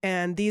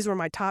 and these were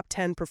my top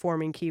 10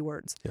 performing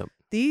keywords. Yep.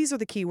 These are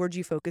the keywords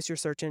you focus your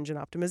search engine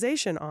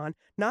optimization on,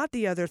 not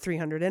the other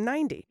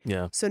 390.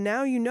 Yeah. So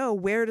now you know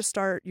where to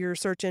start your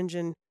search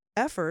engine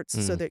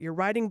efforts so that you're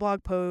writing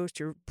blog posts,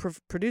 you're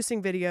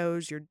producing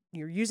videos,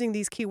 you're using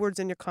these keywords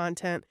in your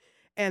content,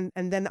 and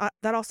then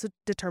that also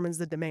determines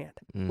the demand.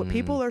 What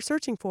people are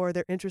searching for,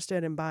 they're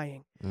interested in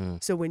buying.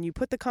 So when you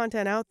put the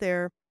content out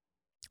there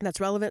that's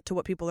relevant to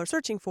what people are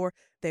searching for,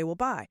 they will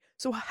buy.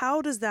 So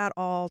how does that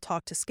all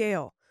talk to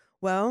scale?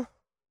 Well,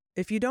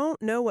 if you don't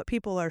know what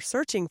people are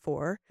searching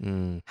for,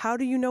 how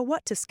do you know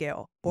what to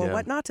scale or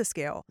what not to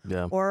scale?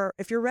 Yeah. Or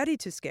if you're ready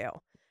to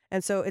scale?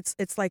 And so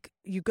it's like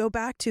you go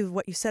back to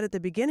what you said at the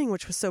beginning,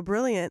 which was so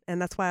brilliant.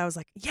 And that's why I was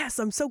like, yes,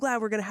 I'm so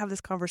glad we're going to have this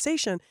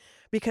conversation,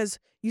 because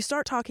you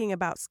start talking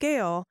about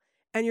scale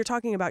and you're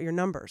talking about your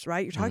numbers,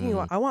 right? You're talking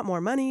about, I want more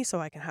money so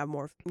I can have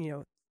more,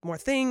 more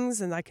things,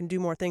 and I can do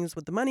more things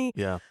with the money.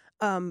 Yeah.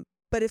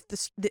 But if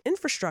the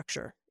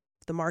infrastructure,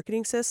 the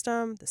marketing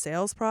system, the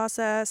sales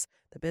process,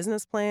 the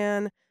business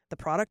plan, the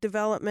product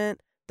development,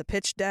 the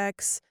pitch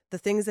decks, the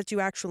things that you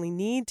actually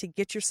need to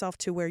get yourself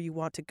to where you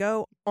want to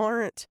go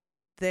aren't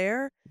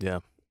there,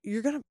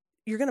 you're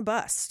gonna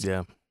bust.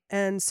 Yeah.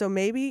 And so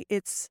maybe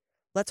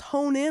let's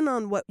hone in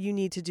on what you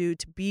need to do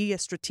to be a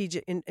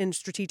strategic in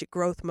strategic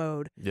growth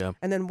mode. Yeah.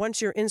 And then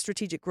once you're in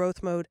strategic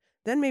growth mode,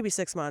 then maybe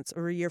 6 months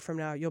or a year from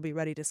now, you'll be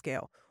ready to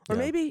scale. Or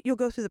maybe you'll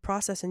go through the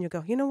process and you'll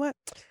go, you know what?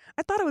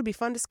 I thought it would be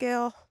fun to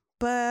scale,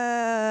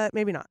 but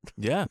maybe not.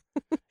 Yeah.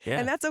 Yeah.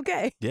 And that's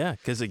okay. Yeah.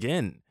 Because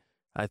again,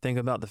 I think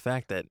about the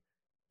fact that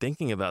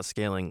thinking about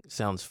scaling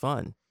sounds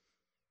fun.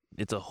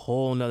 It's a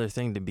whole nother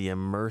thing to be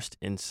immersed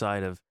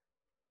inside of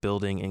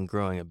building and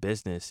growing a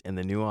business and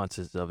the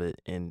nuances of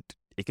it. And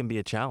it can be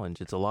a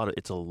challenge. It's a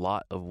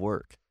lot of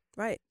work.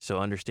 Right. So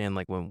understand,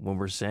 like when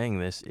we're saying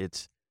this,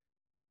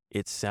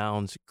 it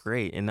sounds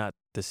great, and not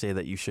to say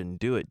that you shouldn't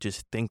do it.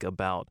 Just think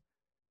about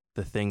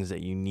the things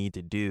that you need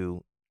to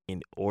do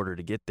in order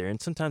to get there. And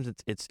sometimes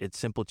it's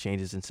simple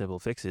changes and simple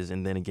fixes.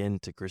 And then again,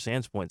 to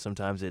Chris-Ann's point,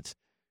 sometimes it's,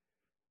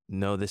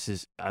 no,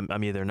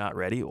 I'm either not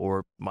ready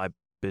or my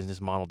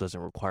business model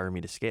doesn't require me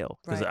to scale.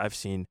 Because I've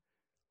seen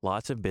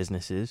lots of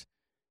businesses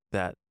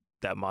that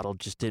model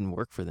just didn't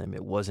work for them.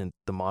 It wasn't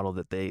the model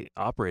that they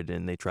operated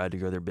in. They tried to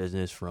grow their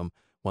business from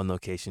one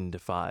location to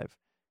 5,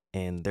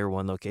 and their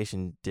one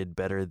location did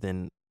better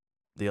than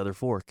the other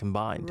 4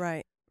 combined.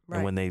 Right.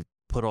 And when they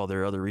put all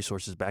their other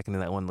resources back into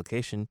that one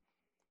location,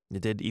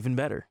 it did even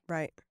better.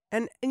 Right.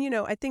 And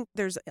I think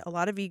there's a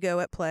lot of ego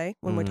at play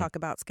when we talk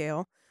about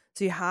scale.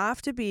 So you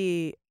have to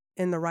be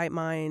in the right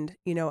mind.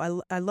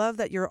 I love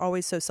that you're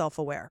always so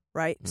self-aware,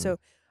 right? So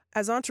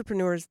as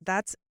entrepreneurs,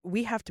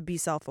 we have to be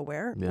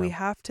self-aware. Yeah. We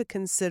have to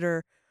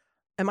consider,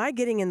 am I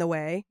getting in the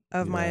way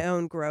of my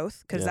own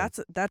growth? Because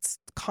that's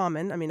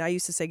common. I mean, I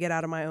used to say get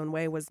out of my own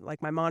way was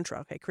like my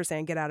mantra. Okay,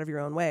 Chris-Ann, get out of your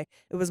own way.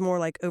 It was more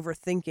like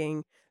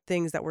overthinking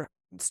things that were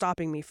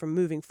stopping me from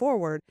moving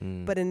forward.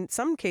 But in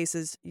some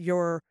cases,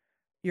 your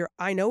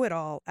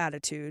I-know-it-all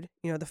attitude,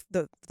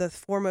 the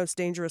 4 most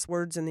dangerous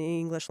words in the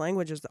English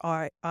language is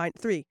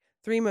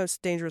three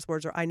most dangerous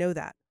words are I know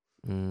that.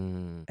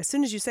 As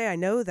soon as you say I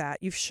know that,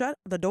 you've shut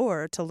the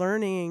door to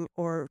learning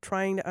or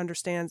trying to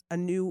understand a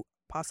new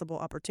possible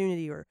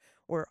opportunity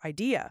or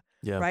idea.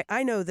 Yeah. Right?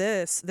 I know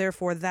this,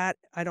 therefore that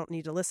I don't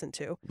need to listen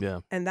to. Yeah.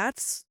 And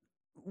that's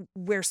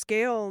where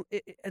scale,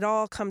 it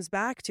all comes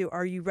back to,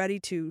 are you ready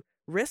to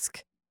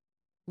risk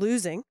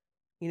losing?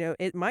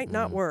 It might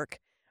not work.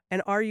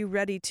 And are you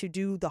ready to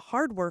do the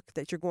hard work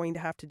that you're going to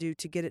have to do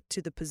to get it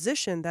to the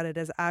position that it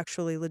is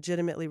actually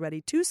legitimately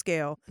ready to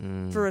scale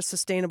for a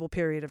sustainable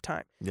period of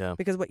time? Yeah.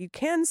 Because what you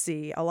can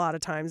see a lot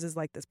of times is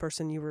like this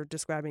person you were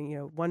describing,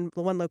 one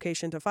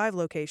location to 5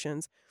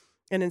 locations.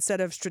 And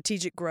instead of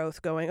strategic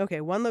growth going,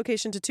 okay, 1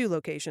 location to 2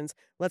 locations,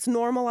 let's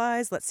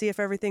normalize. Let's see if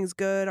everything's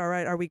good. All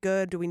right, are we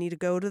good? Do we need to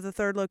go to the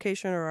 3rd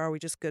location, or are we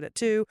just good at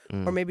 2?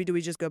 Or maybe do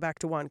we just go back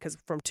to 1? Because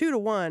from 2 to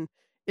 1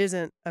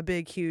 isn't a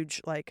big,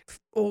 huge, like,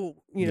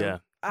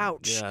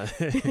 ouch. Yeah.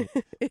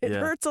 It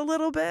hurts a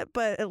little bit,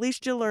 but at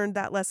least you learned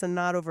that lesson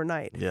not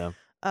overnight. Yeah.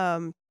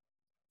 And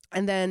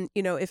then,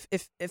 if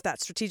that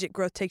strategic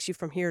growth takes you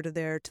from here to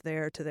there, to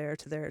there, to there,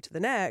 to there, to the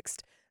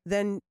next,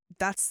 then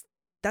that's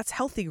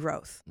healthy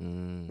growth,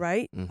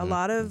 right? A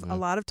lot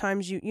of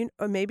times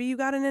or maybe you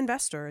got an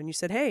investor and you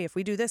said, hey, if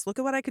we do this, look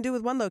at what I can do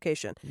with 1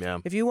 location. Yeah.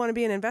 If you want to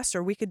be an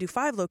investor, we could do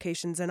 5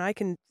 locations and I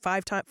can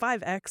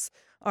 5x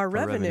our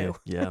revenue.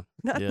 Yeah.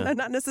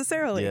 Not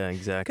necessarily. Yeah,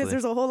 exactly. Because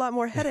there's a whole lot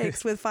more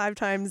headaches with 5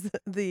 times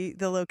the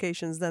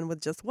locations than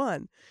with just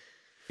 1.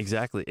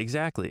 Exactly. It's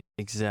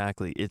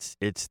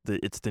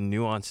the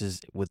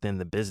nuances within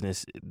the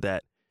business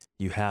that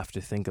you have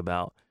to think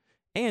about.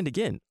 And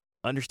again,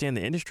 understand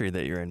the industry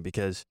that you're in,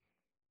 because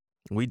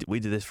we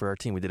did this for our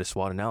team. We did a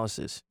SWOT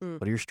analysis.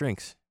 What are your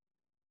strengths?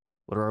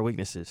 What are our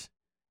weaknesses?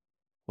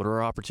 What are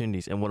our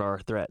opportunities? And what are our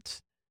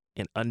threats?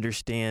 And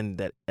understand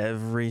that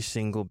every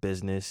single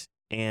business,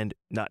 and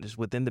not just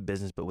within the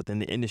business, but within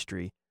the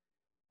industry,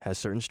 has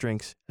certain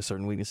strengths, has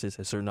certain weaknesses,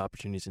 has certain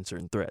opportunities and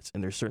certain threats.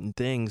 And there's certain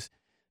things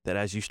that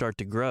as you start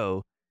to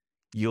grow,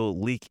 you'll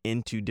leak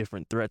into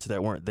different threats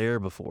that weren't there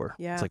before.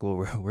 Yeah. It's like, well,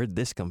 where'd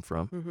this come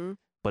from? Mm-hmm.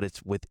 But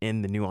it's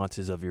within the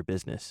nuances of your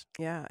business.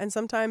 Yeah. And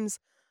sometimes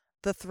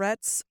the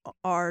threats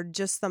are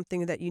just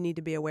something that you need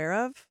to be aware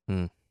of.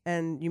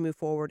 And you move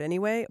forward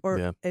anyway.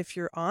 Or if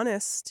you're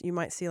honest, you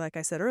might see, like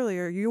I said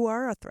earlier, you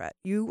are a threat.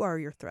 You are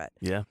your threat.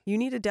 Yeah. You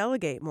need to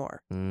delegate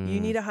more. You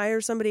need to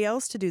hire somebody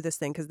else to do this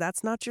thing because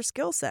that's not your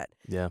skill set.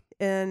 Yeah.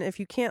 And if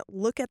you can't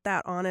look at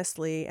that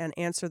honestly and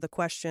answer the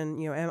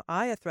question, am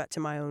I a threat to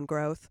my own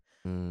growth?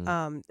 You're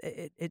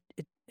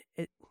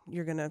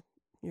gonna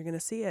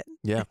see it.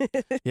 Yeah.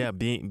 Yeah.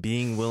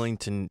 Being willing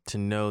to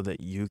know that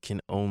you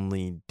can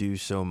only do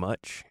so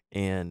much.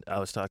 And I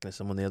was talking to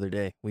someone the other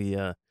day. We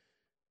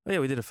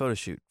did a photo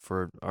shoot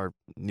for our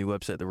new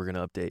website that we're going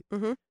to update.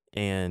 Mm-hmm.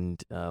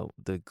 And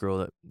the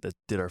girl that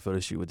did our photo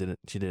shoot,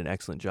 she did an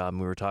excellent job.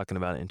 And we were talking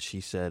about it. And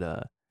she said,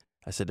 I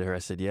said to her,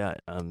 yeah,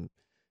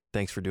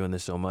 thanks for doing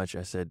this so much.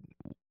 I said,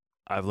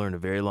 I've learned a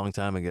very long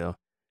time ago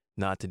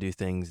not to do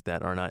things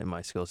that are not in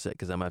my skill set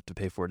because I'm going to have to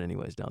pay for it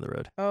anyways down the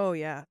road. Oh,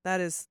 yeah. That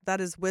is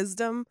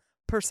wisdom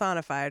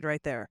personified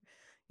right there.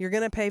 You're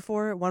going to pay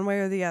for it one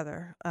way or the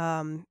other.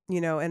 And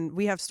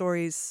we have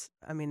stories,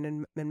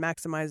 in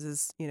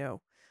Maximize's,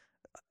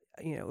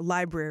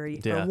 library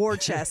or war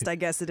chest, I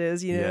guess it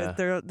is.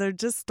 They're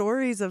just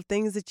stories of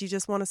things that you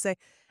just want to say.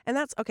 And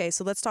that's okay.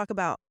 So let's talk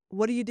about,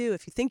 what do you do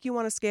if you think you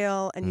want to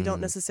scale and you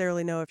don't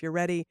necessarily know if you're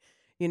ready?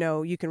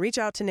 You can reach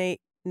out to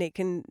Nate. Nate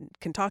can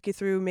talk you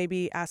through,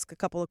 maybe ask a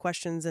couple of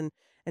questions and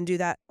do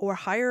that, or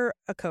hire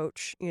a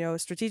coach, a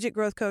strategic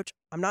growth coach.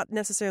 I'm not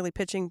necessarily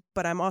pitching,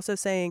 but I'm also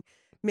saying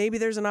maybe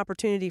there's an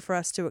opportunity for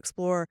us to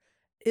explore,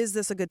 is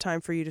this a good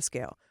time for you to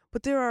scale?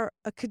 But there are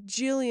a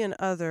cajillion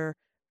other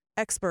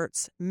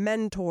experts,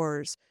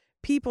 mentors,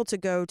 people to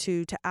go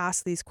to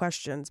ask these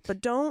questions. But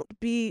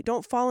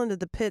don't fall into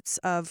the pits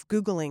of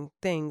Googling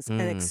things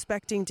and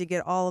expecting to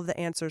get all of the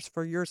answers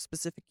for your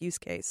specific use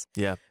case.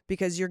 Yeah.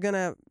 Because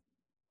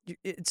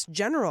it's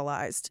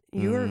generalized.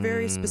 You are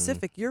very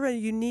specific. You're a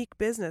unique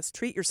business.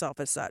 Treat yourself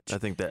as such. I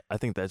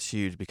think that's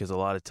huge, because a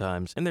lot of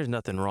times, and there's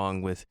nothing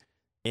wrong with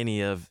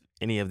any of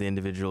the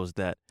individuals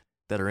that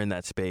are in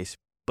that space,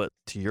 but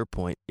to your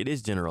point, it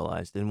is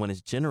generalized. And when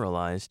it's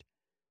generalized,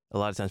 a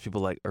lot of times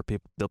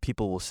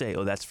people will say,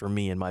 "Oh, that's for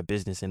me and my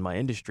business and my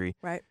industry."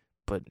 Right.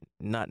 But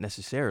not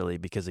necessarily,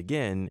 because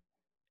again,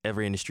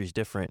 every industry is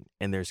different,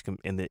 and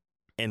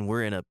and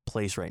we're in a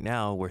place right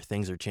now where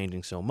things are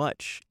changing so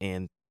much,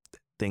 and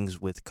things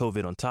with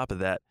COVID on top of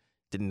that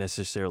didn't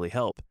necessarily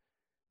help,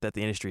 that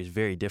the industry is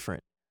very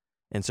different.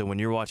 And so when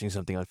you're watching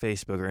something on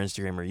Facebook or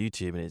Instagram or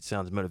YouTube and it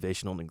sounds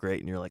motivational and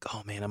great, and you're like,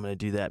 "Oh man, I'm going to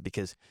do that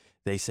because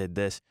they said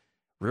this,"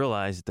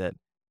 realize that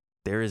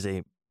there is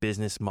a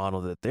business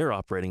model that they're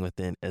operating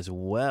within as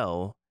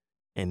well,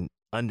 and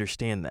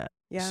understand that.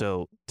 Yeah.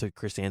 So to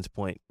Chris-Ann's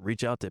point,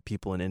 reach out to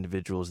people and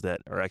individuals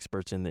that are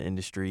experts in the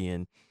industry.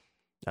 And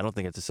I don't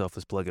think it's a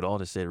selfless plug at all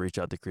to say to reach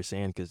out to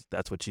Chris-Ann, because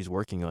that's what she's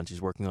working on.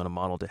 She's working on a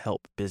model to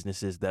help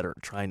businesses that are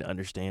trying to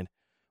understand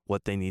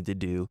what they need to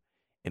do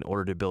in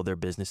order to build their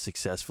business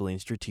successfully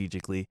and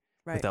strategically,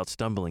 without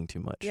stumbling too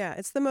much. Yeah,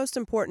 it's the most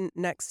important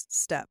next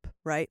step,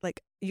 right?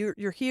 Like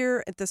you're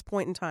here at this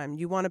point in time.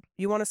 You want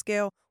to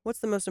scale. What's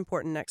the most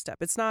important next step?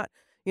 It's not,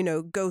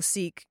 go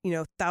seek,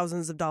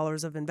 thousands of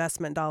dollars of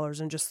investment dollars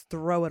and just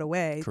throw it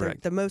away.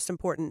 Correct. The most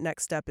important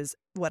next step is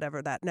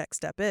whatever that next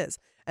step is.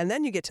 And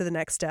then you get to the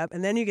next step,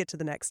 and then you get to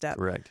the next step.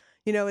 Correct.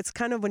 It's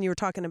kind of when you were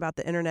talking about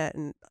the internet,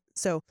 and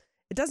so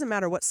it doesn't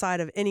matter what side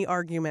of any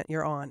argument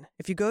you're on.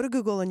 If you go to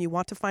Google and you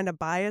want to find a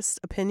biased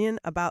opinion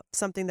about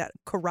something that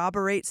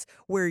corroborates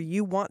where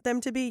you want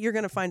them to be, you're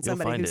going to find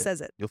somebody who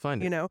says it. You'll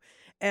find it.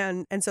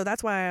 And so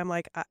that's why I'm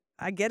like,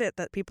 I get it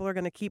that people are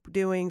going to keep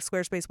doing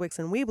Squarespace, Wix,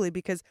 and Weebly,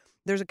 because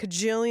there's a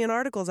cajillion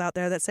articles out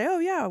there that say, oh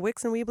yeah,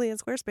 Wix and Weebly and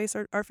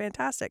Squarespace are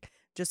fantastic.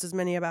 Just as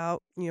many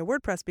about,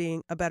 WordPress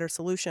being a better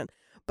solution.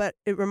 But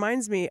it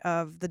reminds me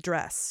of the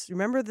dress.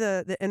 Remember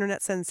the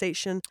internet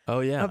sensation?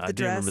 Oh yeah, of the I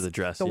do remember the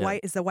dress.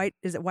 White is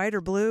it white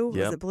or blue?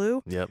 Yep. Is it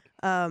blue? Yep.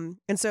 And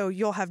so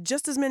you'll have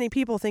just as many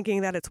people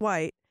thinking that it's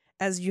white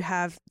as you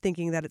have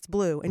thinking that it's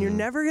blue, and you're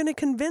never going to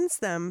convince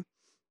them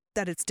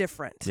that it's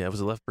different. Yeah, it was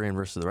the left brain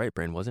versus the right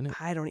brain, wasn't it?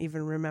 I don't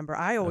even remember.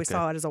 I always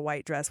saw it as a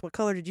white dress. What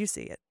color did you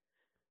see it?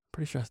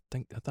 Pretty sure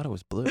I thought it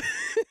was blue.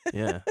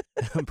 Yeah.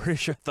 I'm pretty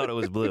sure I thought it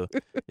was blue.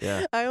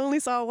 Yeah. I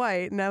only saw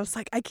white, and I was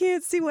like, I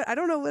can't see I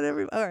don't know what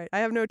all right, I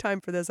have no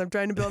time for this. I'm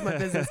trying to build my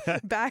business.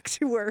 Back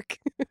to work.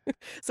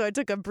 So I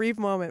took a brief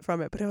moment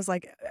from it, but it was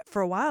like,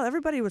 for a while,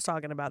 everybody was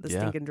talking about the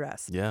stinking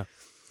dress. Yeah.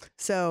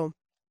 So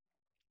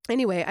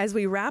anyway, as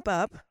we wrap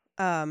up,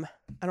 I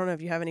don't know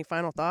if you have any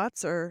final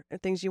thoughts or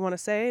things you want to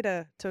say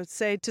to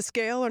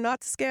scale or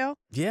not to scale.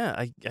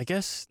 Yeah, I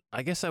guess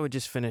I would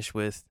just finish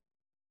with,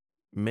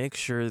 make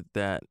sure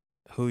that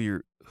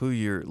who who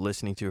you're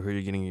listening to, who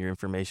you're getting your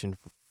information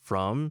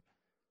from,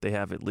 they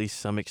have at least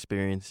some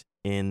experience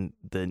in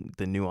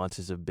the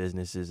nuances of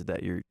businesses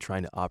that you're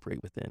trying to operate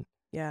within.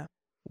 Yeah.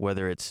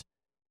 Whether it's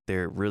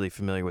they're really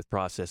familiar with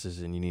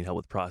processes and you need help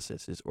with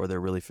processes, or they're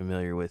really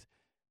familiar with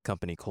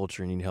company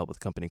culture and you need help with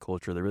company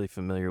culture. They're really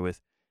familiar with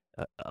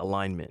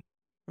alignment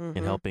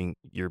and helping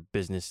your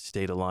business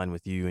stay aligned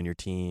with you and your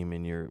team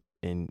and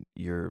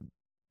your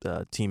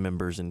team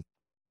members and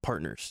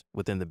partners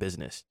within the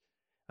business.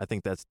 I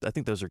think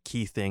those are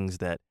key things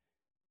that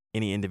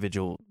any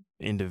individual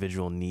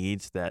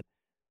needs, that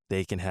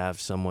they can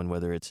have someone,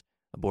 whether it's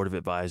a board of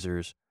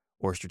advisors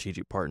or a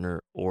strategic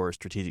partner or a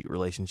strategic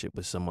relationship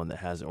with someone that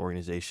has an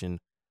organization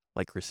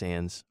like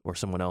Chris-Anne's or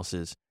someone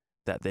else's,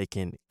 that they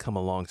can come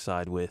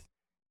alongside with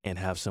and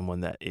have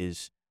someone that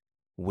is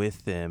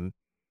with them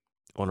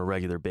on a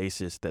regular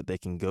basis that they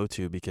can go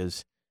to,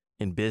 because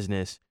in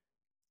business,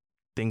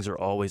 things are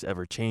always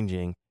ever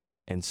changing.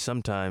 And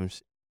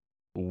sometimes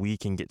we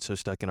can get so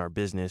stuck in our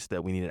business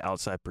that we need an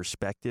outside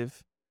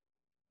perspective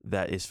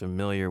that is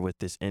familiar with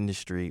this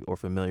industry or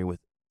familiar with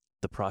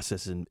the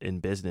process in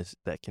business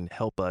that can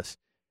help us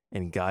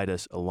and guide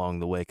us along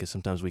the way. Because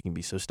sometimes we can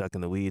be so stuck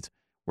in the weeds,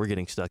 we're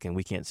getting stuck and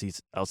we can't see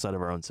outside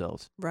of our own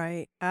selves.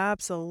 Right.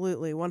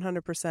 Absolutely.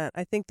 100%.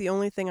 I think the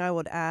only thing I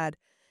would add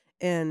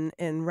in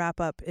wrap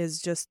up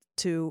is just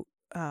to,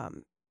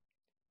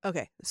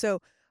 okay. So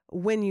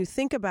when you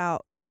think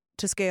about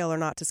to scale or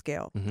not to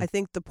scale, I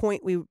think the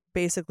point we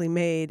basically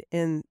made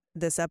in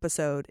this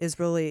episode is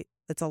really,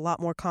 it's a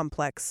lot more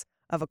complex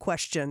of a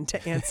question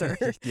to answer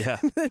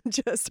than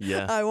just,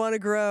 I want to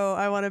grow,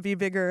 I want to be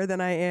bigger than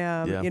I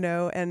am, you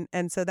know,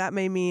 and so that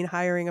may mean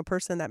hiring a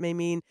person, that may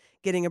mean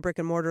getting a brick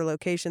and mortar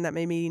location, that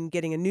may mean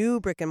getting a new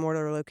brick and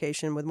mortar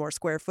location with more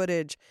square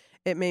footage.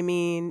 It may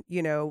mean,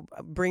 you know,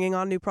 bringing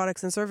on new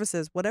products and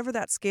services, whatever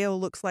that scale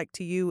looks like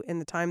to you in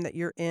the time that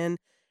you're in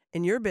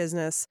your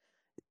business.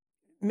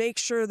 Make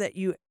sure that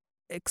you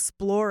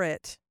explore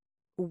it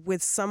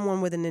with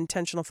someone with an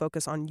intentional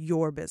focus on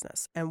your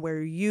business and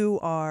where you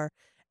are.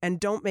 And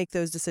don't make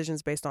those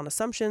decisions based on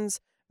assumptions.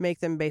 Make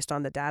them based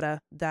on the data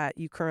that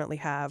you currently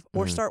have,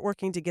 or start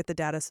working to get the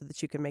data so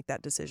that you can make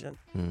that decision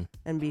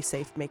and be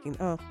safe making,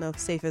 oh no,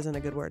 safe isn't a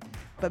good word,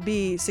 but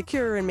be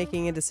secure in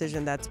making a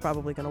decision that's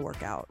probably going to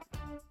work out.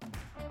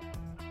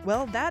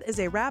 Well, that is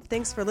a wrap.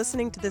 Thanks for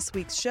listening to this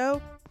week's show.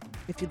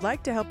 If you'd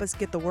like to help us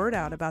get the word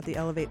out about the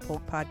Elevate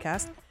Polk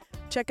podcast,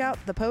 check out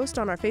the post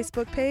on our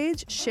Facebook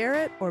page, share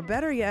it, or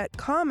better yet,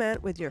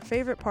 comment with your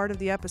favorite part of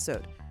the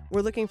episode.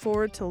 We're looking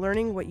forward to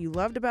learning what you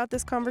loved about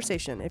this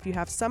conversation. If you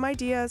have some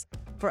ideas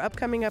for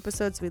upcoming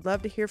episodes, we'd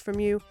love to hear from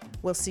you.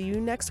 We'll see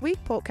you next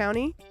week, Polk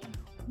County.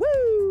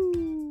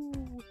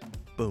 Woo!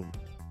 Boom.